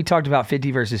we talked about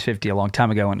 50 versus 50 a long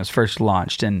time ago when it was first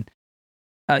launched, and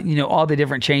all the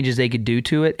different changes they could do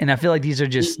to it. And I feel like these are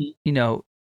just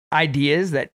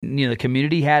ideas that the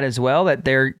community had as well that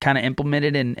they're kind of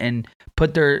implemented and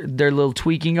put their little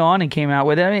tweaking on and came out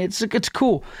with it. I mean, it's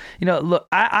cool. Look,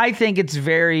 I think it's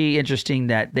very interesting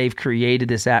that they've created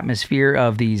this atmosphere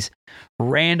of these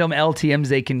random LTMs.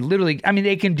 They can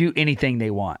they can do anything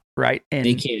they want, right? And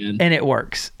they can, and it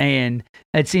works, and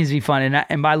it seems to be fun.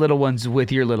 And my little one's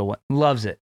with your little one loves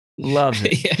it. Yeah,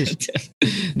 just,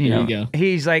 you go.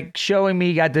 He's like showing me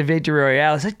he got the victory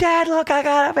royale. It's like, Dad, look, I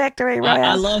got a victory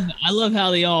royale. I love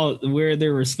how they all wear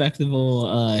their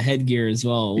respectable headgear as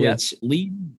well, which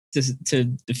lead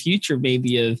to the future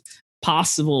maybe of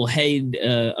possible head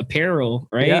apparel,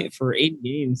 right? For 8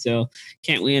 games. So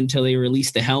can't wait until they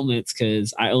release the helmets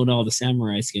because I own all the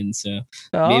samurai skins. So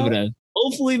be able to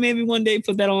hopefully maybe one day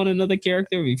put that on another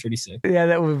character would be pretty sick. Yeah,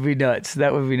 that would be nuts.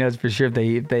 That would be nuts for sure if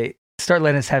they start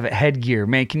letting us have a headgear.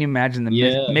 Man, can you imagine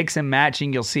the mix and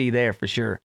matching you'll see there for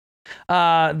sure?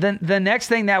 Then the next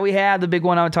thing that we have, the big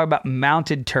one I would talk about,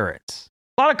 mounted turrets.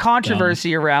 A lot of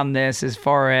controversy around this as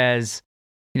far as,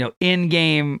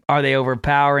 in-game, are they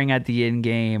overpowering at the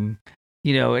in-game,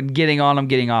 and getting on them,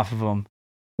 getting off of them.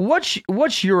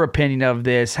 What's your opinion of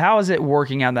this? How is it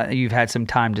working out that you've had some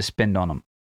time to spend on them?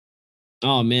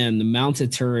 Oh, man, the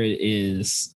mounted turret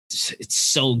it's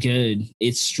so good.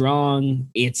 It's strong.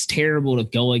 It's terrible to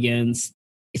go against.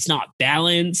 It's not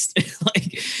balanced.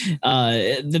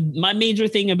 My major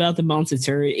thing about the mounted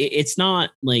turret, it's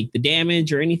not like the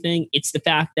damage or anything. It's the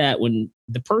fact that when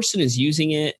the person is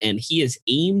using it and he is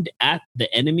aimed at the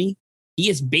enemy, he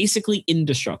is basically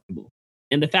indestructible.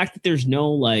 And the fact that there's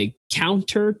no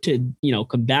counter to,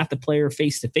 combat the player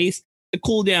face to face, the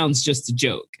cooldown's just a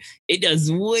joke. It does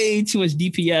way too much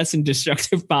DPS and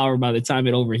destructive power by the time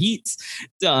it overheats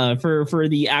for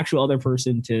the actual other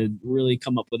person to really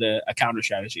come up with a counter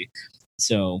strategy.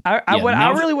 So I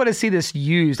really want to see this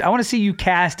used. I want to see you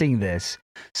casting this.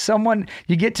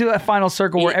 You get to a final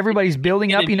circle where everybody's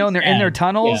building up, and they're in their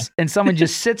tunnels, and someone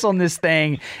just sits on this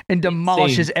thing and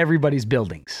demolishes everybody's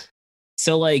buildings.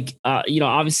 So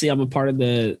obviously I'm a part of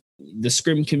the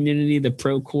scrim community, the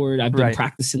pro chord. I've been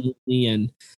practicing lately,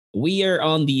 and we are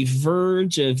on the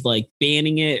verge of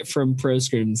banning it from pro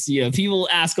scrims. People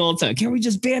ask all the time, can we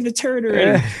just ban the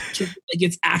turret?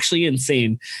 It's actually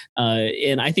insane.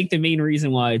 And I think the main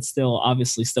reason why it's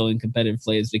obviously still in competitive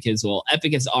play is because,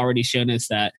 Epic has already shown us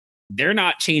that they're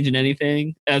not changing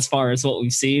anything as far as what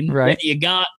we've seen. Right. What you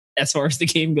got as far as the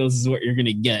game goes is what you're going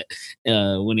to get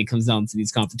when it comes down to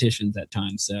these competitions at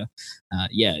times. So,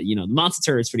 the monster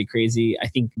turret is pretty crazy. I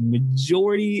think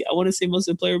majority, I want to say most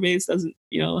of the player base doesn't,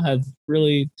 have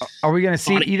really. Are we going to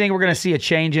see, you think we're going to see a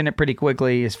change in it pretty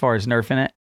quickly as far as nerfing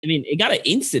it? I mean, it got an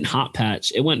instant hot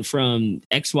patch. It went from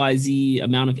XYZ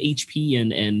amount of HP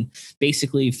and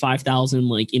basically 5,000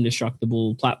 like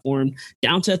indestructible platform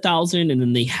down to 1,000, and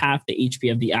then they half the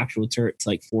HP of the actual turret. It's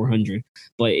like 400.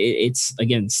 But it's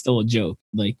again still a joke.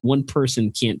 Like one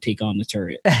person can't take on the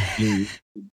turret. You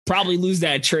probably lose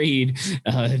that trade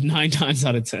 9 times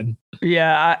out of 10.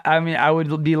 Yeah, I mean, I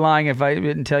would be lying if I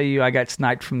didn't tell you I got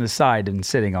sniped from the side and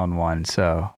sitting on one.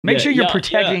 So make sure you're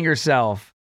protecting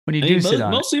yourself. When you sit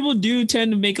on most people do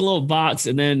tend to make a little box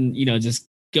and then, just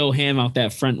go ham out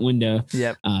that front window.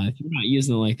 Yep. If you're not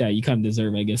using it like that, you kind of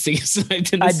deserve, I guess, to get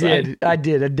sniped in the I side.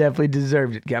 did. I definitely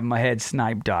deserved it. Got my head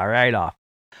sniped right off.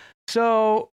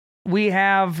 So we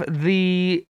have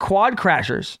the quad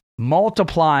crashers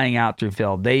multiplying out through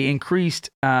field. They increased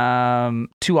to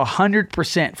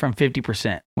 100% from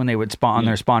 50% when they would spawn on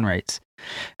their spawn rates.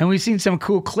 And we've seen some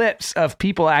cool clips of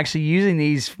people actually using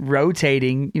these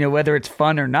rotating, whether it's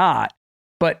fun or not,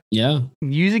 but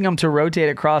using them to rotate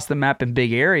across the map in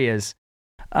big areas.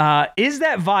 Is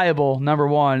that viable? Number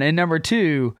one. And number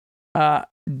two,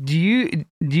 do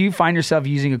you find yourself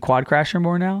using a quad crasher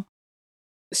more now?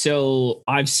 So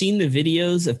I've seen the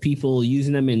videos of people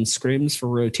using them in scrims for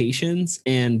rotations.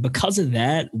 And because of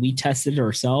that, we tested it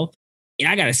ourselves. And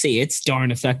I gotta say, it's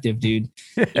darn effective, dude.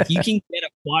 If you can get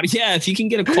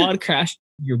a quad crash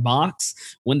in your box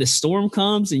when the storm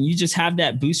comes and you just have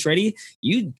that boost ready,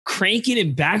 you crank it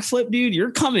and backflip, dude.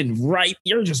 You're coming right.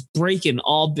 You're just breaking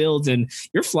all builds and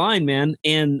you're flying, man.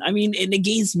 And I mean, it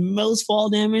negates most fall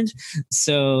damage.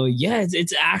 So yeah,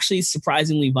 it's actually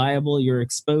surprisingly viable. You're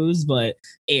exposed, but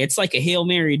hey, it's like a Hail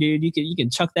Mary, dude. You can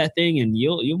chuck that thing and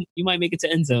you might make it to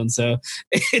end zone. So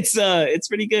it's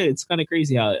pretty good. It's kind of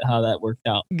crazy how that worked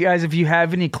out. Guys, if you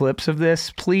have any clips of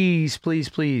this, please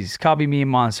copy me and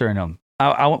Monster in them.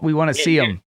 We want to see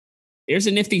them. There's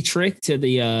a nifty trick to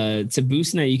the to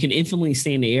boosting that you can infinitely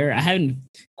stay in the air. I haven't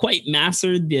quite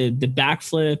mastered the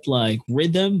backflip like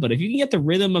rhythm, but if you can get the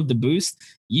rhythm of the boost,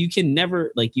 you can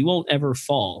never you won't ever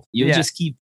fall. You'll just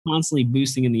keep constantly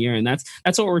boosting in the air, and that's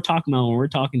what we're talking about when we're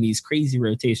talking these crazy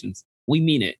rotations. We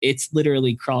mean it. It's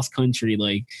literally cross country.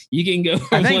 Like you can go.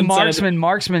 I think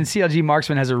CLG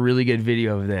Marksman has a really good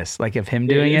video of this, like of him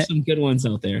doing it. Some good ones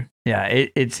out there. Yeah,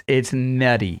 it's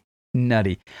nutty.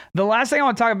 The last thing I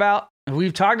want to talk about,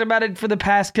 we've talked about it for the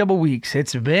past couple weeks.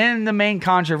 It's been the main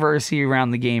controversy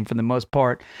around the game for the most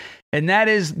part, and that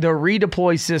is the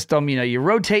redeploy system. You're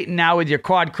rotating now with your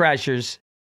quad crashers.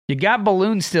 You got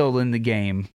balloons still in the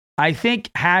game. I think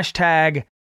hashtag,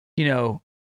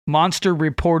 Monster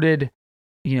reported,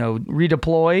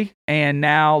 redeploy, and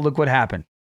now look what happened.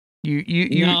 You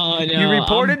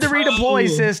reported the redeploy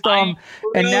system,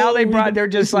 and now they're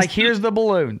just like, here's the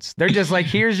balloons. They're just like,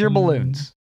 here's your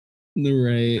balloons.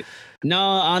 Right. No,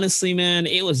 honestly, man,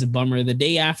 it was a bummer. The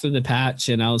day after the patch,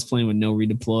 and I was playing with no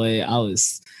redeploy, I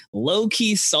was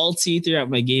low-key salty throughout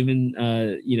my gaming,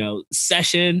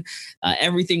 session.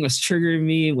 Everything was triggering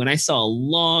me. When I saw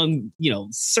long,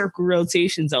 circle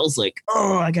rotations, I was like,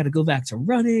 oh, I got to go back to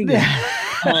running.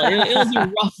 It was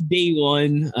a rough day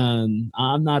one.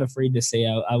 I'm not afraid to say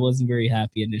I wasn't very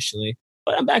happy initially,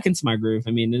 but I'm back into my groove.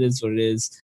 I mean, it is what it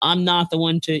is. I'm not the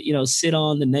one to, sit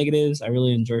on the negatives. I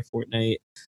really enjoy Fortnite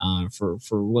for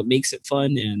what makes it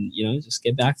fun, and, just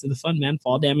get back to the fun, man.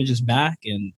 Fall damage is back,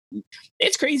 and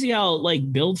it's crazy how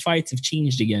build fights have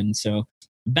changed again. So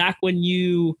back when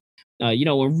when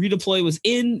redeploy was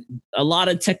in, a lot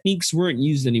of techniques weren't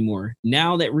used anymore.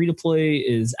 Now that redeploy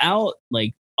is out,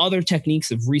 other techniques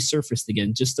have resurfaced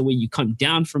again, just the way you come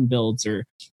down from builds or,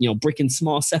 breaking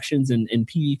small sections in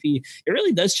PvP. It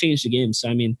really does change the game. So,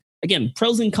 I mean, again,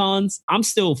 pros and cons. I'm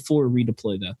still for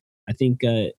redeploy, though. I think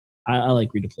I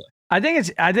like redeploy. I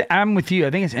think I'm with you.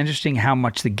 I think it's interesting how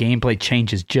much the gameplay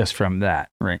changes just from that,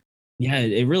 right? Yeah,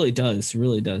 it really does. It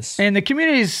really does. And the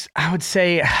communities, I would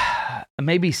say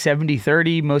maybe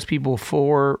 70-30. Most people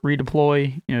for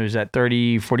redeploy. Is that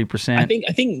 30-40%? I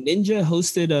think Ninja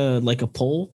hosted a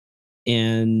poll,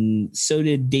 and so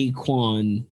did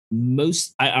Daquan.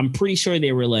 I'm pretty sure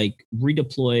they were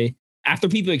redeploy. After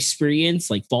people experience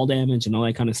fall damage and all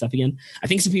that kind of stuff again, I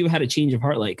think some people had a change of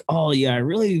heart. Oh yeah, I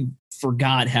really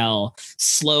forgot how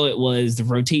slow it was, the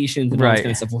rotations and all that kind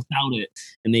of stuff without it.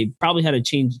 And they probably had a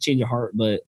change of heart.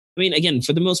 But I mean, again,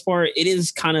 for the most part, it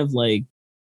is kind of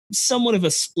somewhat of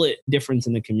a split difference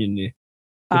in the community.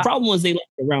 The problem was they left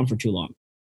it around for too long.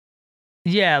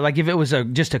 Yeah, like if it was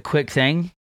just a quick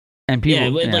thing, and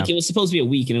people, like it was supposed to be a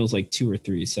week, and it was like 2 or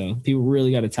 3. So people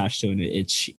really got attached to it.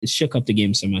 It shook up the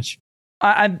game so much.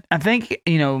 I think,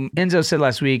 Enzo said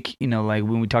last week, like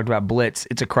when we talked about Blitz,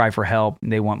 it's a cry for help.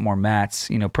 They want more mats.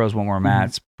 Pros want more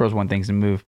mats. Pros want things to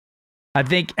move. I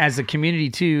think as a community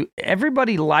too,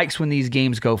 everybody likes when these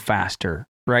games go faster,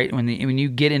 right? When you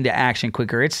get into action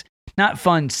quicker, it's not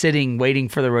fun sitting waiting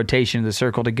for the rotation of the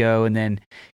circle to go and then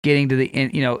getting to the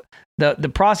end. The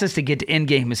process to get to end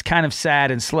game is kind of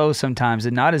sad and slow sometimes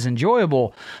and not as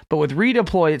enjoyable. But with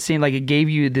Redeploy, it seemed like it gave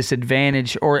you this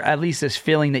advantage, or at least this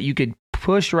feeling that you could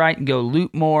push right and go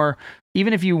loot more,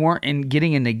 even if you weren't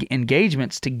getting into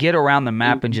engagements, to get around the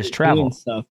map and just travel.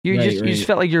 You just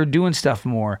felt like you're doing stuff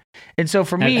more. And so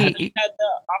for me, have you had the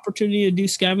opportunity to do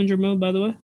scavenger mode, by the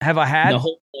way? Have I had the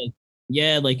whole thing?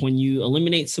 Yeah, like when you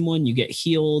eliminate someone, you get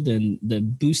healed and the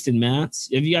boost in mats.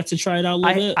 Have you got to try it out a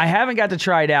little bit? I haven't got to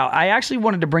try it out. I actually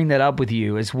wanted to bring that up with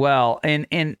you as well,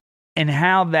 and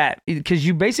how that, because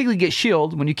you basically get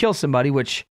shield when you kill somebody.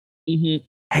 Which,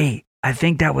 hey, I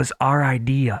think that was our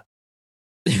idea.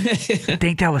 But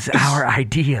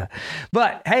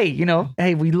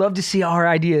hey, we love to see our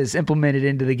ideas implemented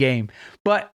into the game.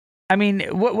 But I mean,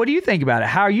 what do you think about it?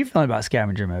 How are you feeling about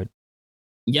scavenger mode?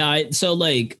 Yeah, so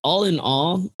like all in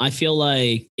all, I feel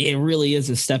like it really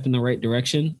is a step in the right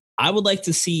direction. I would like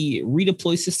to see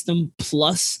redeploy system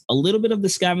plus a little bit of the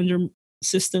scavenger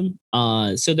system.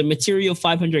 So the material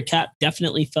 500 cap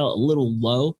definitely felt a little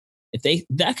low. If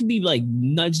that could be like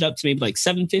nudged up to maybe like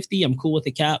 750, I'm cool with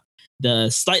the cap. The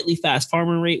slightly fast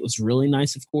farming rate was really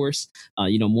nice, of course.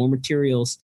 More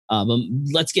materials. But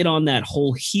let's get on that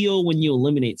whole heal when you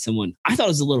eliminate someone. I thought it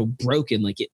was a little broken.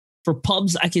 For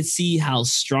pubs, I could see how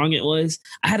strong it was.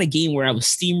 I had a game where I was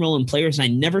steamrolling players and I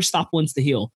never stopped once to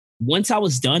heal. Once I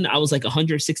was done, I was like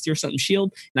 160 or something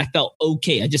shield, and I felt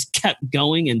okay. I just kept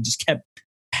going and just kept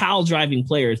pal driving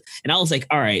players. And I was like,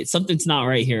 all right, something's not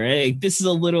right here. Hey, this is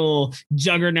a little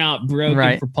juggernaut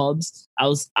broken for pubs.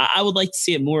 I would like to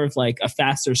see it more of like a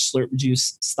faster slurp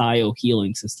juice style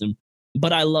healing system.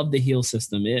 But I love the heal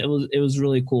system. It was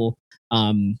really cool.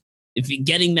 If you're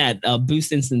getting that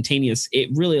boost instantaneous, it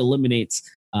really eliminates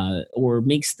or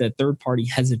makes the third party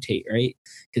hesitate, right?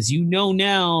 Because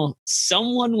now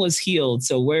someone was healed.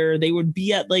 So where they would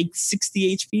be at like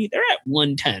 60 HP, they're at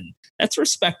 110. That's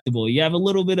respectable. You have a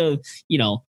little bit of,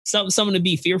 something to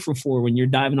be fearful for when you're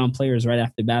diving on players right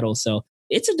after battle. So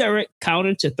it's a direct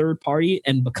counter to third party.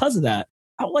 And because of that,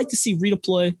 I would like to see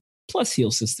redeploy plus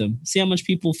heal system. See how much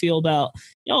people feel about,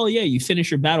 you finish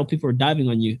your battle, people are diving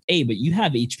on you. Hey, but you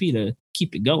have HP to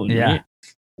keep it going. Yeah.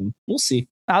 Right? We'll see.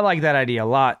 I like that idea a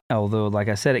lot. Although, like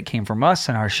I said, it came from us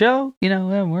in our show.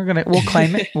 We'll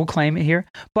claim it. We'll claim it here.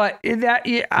 But I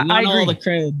agree. All the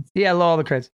creds. Yeah, all the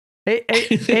creds.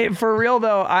 For real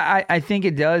though, I think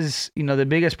it does. The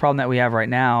biggest problem that we have right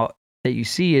now that you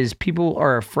see is people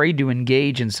are afraid to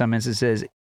engage in some instances.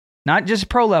 Not just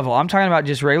pro level. I'm talking about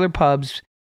just regular pubs.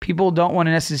 People don't want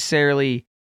to necessarily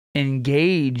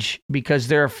engage because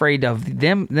they're afraid of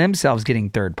themselves getting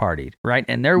third partied, right?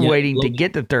 And they're waiting to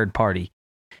get the third party.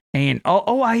 And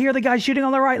I hear the guy shooting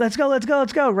on the right. Let's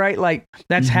go, right? Like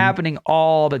that's happening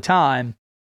all the time.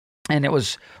 And it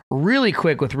was really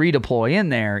quick with redeploy in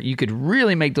there. You could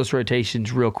really make those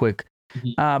rotations real quick.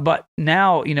 But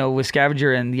now, with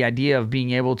scavenger and the idea of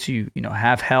being able to,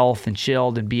 have health and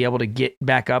shield and be able to get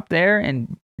back up there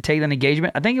and take that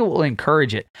engagement, I think it will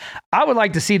encourage it. I would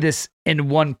like to see this in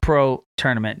one pro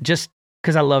tournament just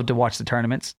because I love to watch the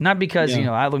tournaments, not because,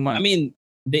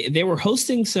 they were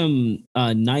hosting some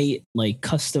night like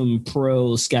custom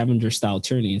pro scavenger style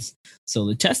tourneys. So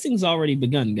the testing's already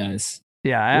begun, guys.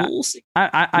 Yeah. We'll see.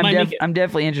 I'm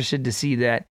definitely interested to see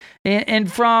that.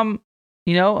 And from,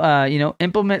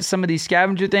 implement some of these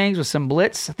scavenger things with some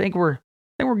blitz. I think we're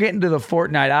getting to the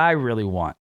Fortnite I really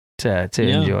want to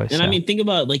enjoy. And think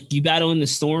about like you battle in the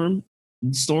storm.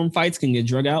 Storm fights can get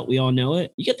drug out. We all know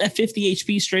it. You get that 50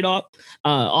 HP straight off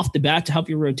the bat to help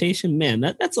your rotation. Man,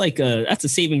 that's a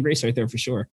saving grace right there for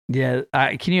sure. Yeah.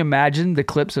 Can you imagine the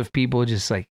clips of people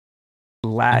just like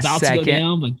last about second to go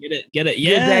down, but get it. Yeah,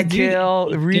 get that kill,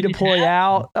 redeploy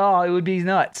out. Oh, it would be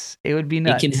nuts. It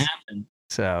can happen.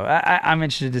 So I'm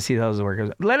interested to see how those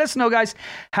work. Let us know, guys,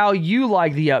 how you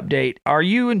like the update. Are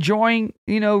you enjoying,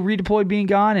 redeploy being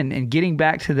gone and getting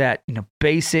back to that,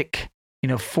 basic,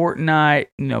 Fortnite,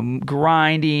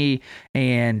 grindy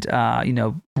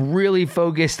and, really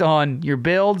focused on your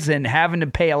builds and having to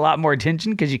pay a lot more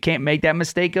attention because you can't make that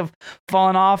mistake of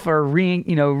falling off or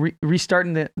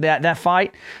restarting that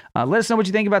fight. Let us know what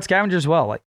you think about Scavenger as well.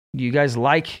 Like, do you guys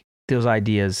like those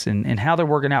ideas and how they're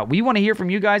working out. We want to hear from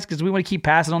you guys because we want to keep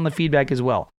passing on the feedback as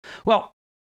well. Well,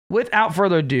 without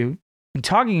further ado, and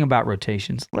talking about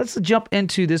rotations, let's jump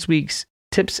into this week's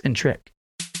tips and trick.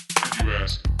 You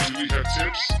ask, do we have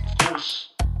tips? Of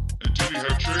course. And do we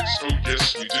have tricks? Oh,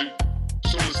 yes, we do.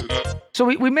 So listen up. So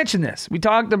we mentioned this. We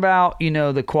talked about,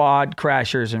 the quad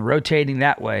crashers and rotating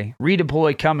that way.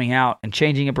 Redeploy coming out and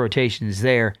changing up rotations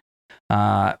there.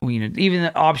 Even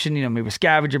the option, maybe a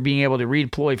scavenger being able to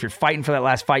redeploy if you're fighting for that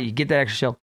last fight, you get that extra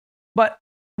shield. But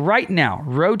right now,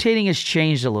 rotating has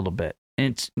changed a little bit.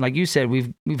 And it's like you said,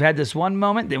 we've had this one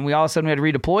moment, then we all of a sudden had to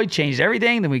redeploy, changed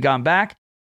everything, then we gone back.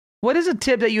 What is a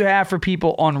tip that you have for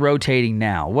people on rotating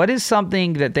now? What is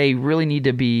something that they really need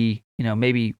to be,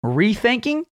 maybe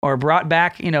rethinking or brought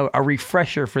back, a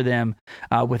refresher for them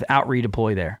without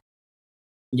redeploy there?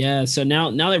 Yeah, so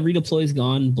now that redeploy is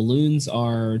gone, balloons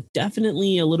are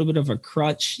definitely a little bit of a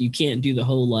crutch. You can't do the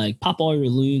whole pop all your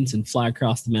balloons and fly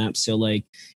across the map. So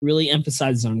really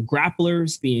emphasizes on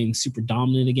grapplers being super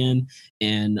dominant again.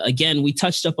 And again, we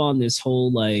touched up on this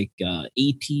whole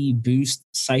AP boost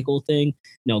cycle thing.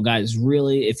 Guys,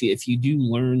 really, if you do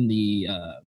learn the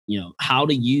how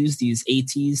to use these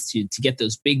ATs to get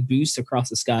those big boosts across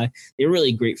the sky, they're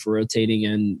really great for rotating.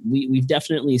 And we've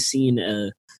definitely seen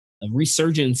a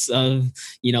resurgence of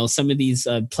some of these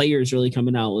players really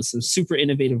coming out with some super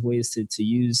innovative ways to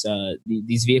use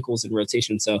these vehicles in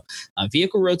rotation. So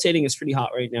vehicle rotating is pretty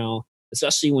hot right now,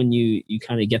 especially when you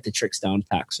kind of get the tricks down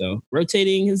pack. So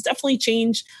rotating has definitely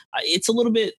changed. It's a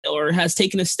little bit, or has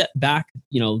taken a step back,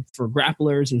 for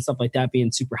grapplers and stuff like that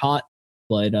being super hot,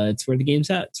 but it's where the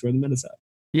game's at. It's where the meta's at.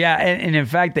 Yeah, and in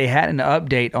fact, they had an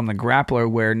update on the grappler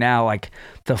where now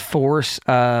the force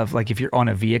of if you're on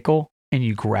a vehicle and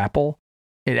you grapple,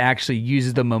 it actually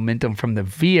uses the momentum from the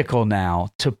vehicle now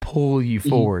to pull you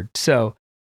forward. So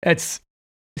it's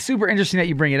super interesting that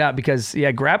you bring it up because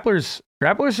grapplers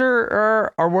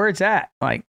are where it's at.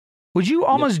 Would you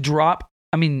almost drop?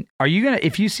 I mean, are you gonna,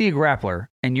 if you see a grappler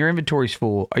and your inventory's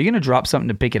full, are you gonna drop something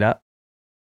to pick it up?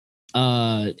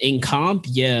 In comp,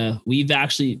 yeah, we've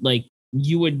actually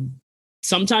you would.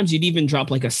 Sometimes you'd even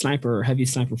drop a sniper or heavy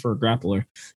sniper for a grappler.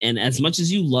 And as much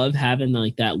as you love having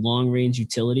that long range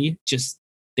utility, just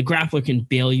the grappler can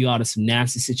bail you out of some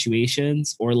nasty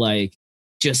situations, or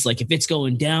if it's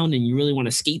going down and you really want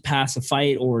to skate past a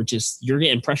fight, or just you're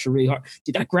getting pressure really hard,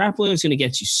 dude, that grappler is going to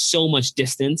get you so much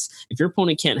distance. If your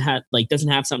opponent can't have doesn't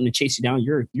have something to chase you down,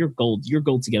 you're gold. You're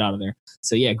gold to get out of there.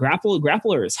 So yeah,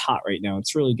 grappler is hot right now.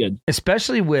 It's really good,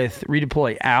 especially with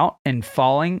redeploy out and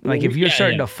falling. If you're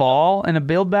starting to fall in a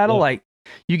build battle,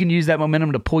 you can use that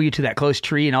momentum to pull you to that close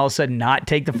tree and all of a sudden not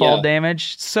take the fall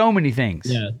damage. So many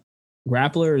things. Yeah.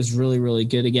 Grappler is really, really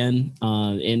good again.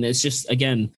 And it's just,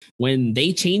 again, when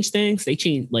they change things, it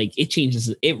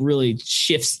changes. It really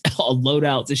shifts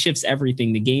loadouts. It shifts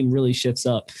everything. The game really shifts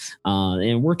up.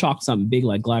 And we're talking something big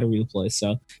like glider replay.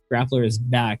 So Grappler is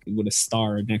back with a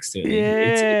star next to it.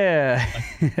 Yeah.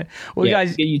 Well,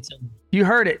 guys, you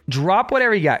heard it. Drop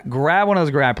whatever you got. Grab one of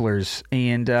those grapplers.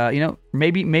 And,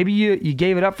 maybe you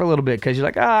gave it up for a little bit because you're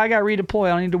I got redeploy. I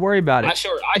don't need to worry about it. I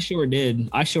sure did.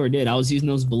 I was using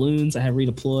those balloons. I had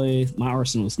redeploy. My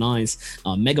arsenal was nice.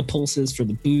 Mega pulses for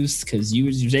the boost because you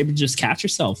was able to just catch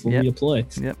yourself when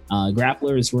redeploy. Yep.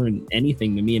 Grapplers weren't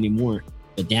anything to me anymore.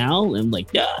 But now I'm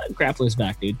grappler's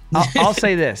back, dude. I'll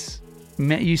say this.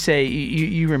 You say,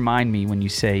 you remind me when you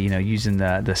say, using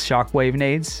the shockwave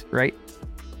nades, right?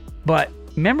 But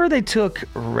remember they took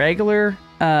regular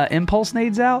impulse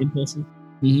nades out?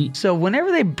 Mm-hmm. So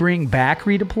whenever they bring back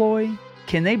redeploy,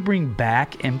 can they bring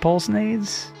back impulse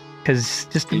nades? Because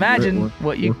just imagine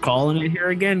we're calling it here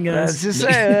again, guys. Just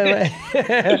say,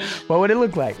 what would it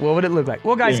look like?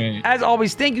 Well, guys, as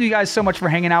always, thank you guys so much for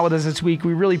hanging out with us this week.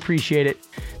 We really appreciate it.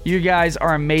 You guys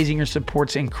are amazing. Your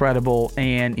support's incredible.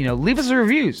 And, leave us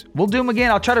reviews. We'll do them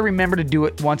again. I'll try to remember to do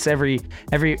it once every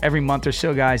month or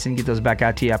so, guys, and get those back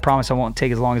out to you. I promise I won't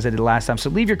take as long as I did last time.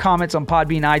 So leave your comments on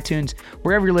Podbean, iTunes,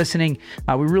 wherever you're listening.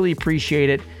 We really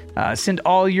appreciate it. Send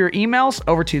all your emails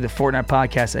over to the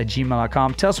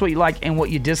FortnitePodcast@gmail.com. Tell us what you like and what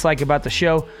you dislike about the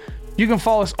show. You can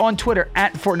follow us on Twitter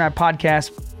at Fortnite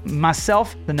Podcast.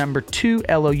 Myself, the number 2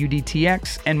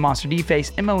 LOUDTX, and Monster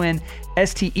DFace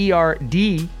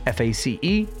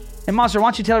MONSTERDFACE. And Monster, why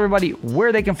don't you tell everybody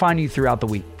where they can find you throughout the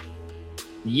week?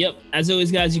 Yep. As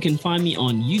always, guys, you can find me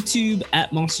on YouTube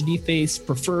at Monster D-Face,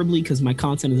 preferably because my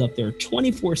content is up there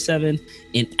 24/7,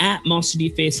 and at Monster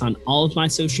D-Face on all of my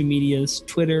social medias,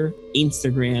 Twitter,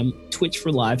 Instagram, Twitch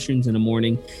for live streams in the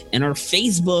morning, and our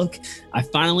Facebook. I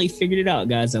finally figured it out,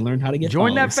 guys. I learned how to get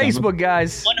Join that Facebook,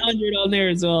 guys. 100 on there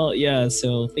as well. Yeah,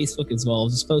 so Facebook as well.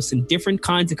 Just posting different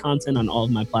kinds of content on all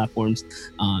of my platforms.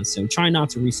 So try not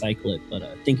to recycle it, but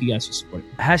thank you guys for supporting.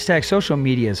 Hashtag social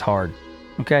media is hard.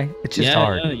 Okay, it's just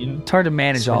hard. It's hard to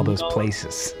manage all those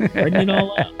places. It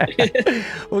all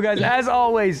out. Well, guys, as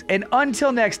always, and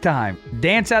until next time,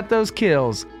 dance out those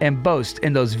kills and boast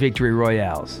in those victory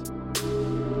royales.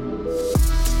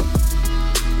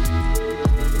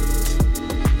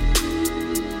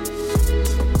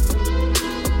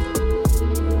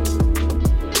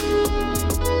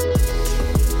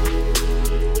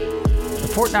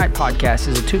 Fortnite Podcast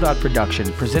is a Too Loud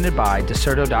production presented by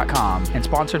Deserto.com and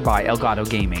sponsored by Elgato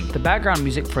Gaming. The background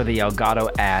music for the Elgato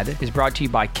ad is brought to you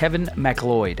by Kevin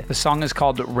MacLeod. The song is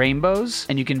called Rainbows,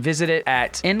 and you can visit it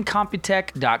at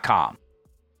incomputech.com.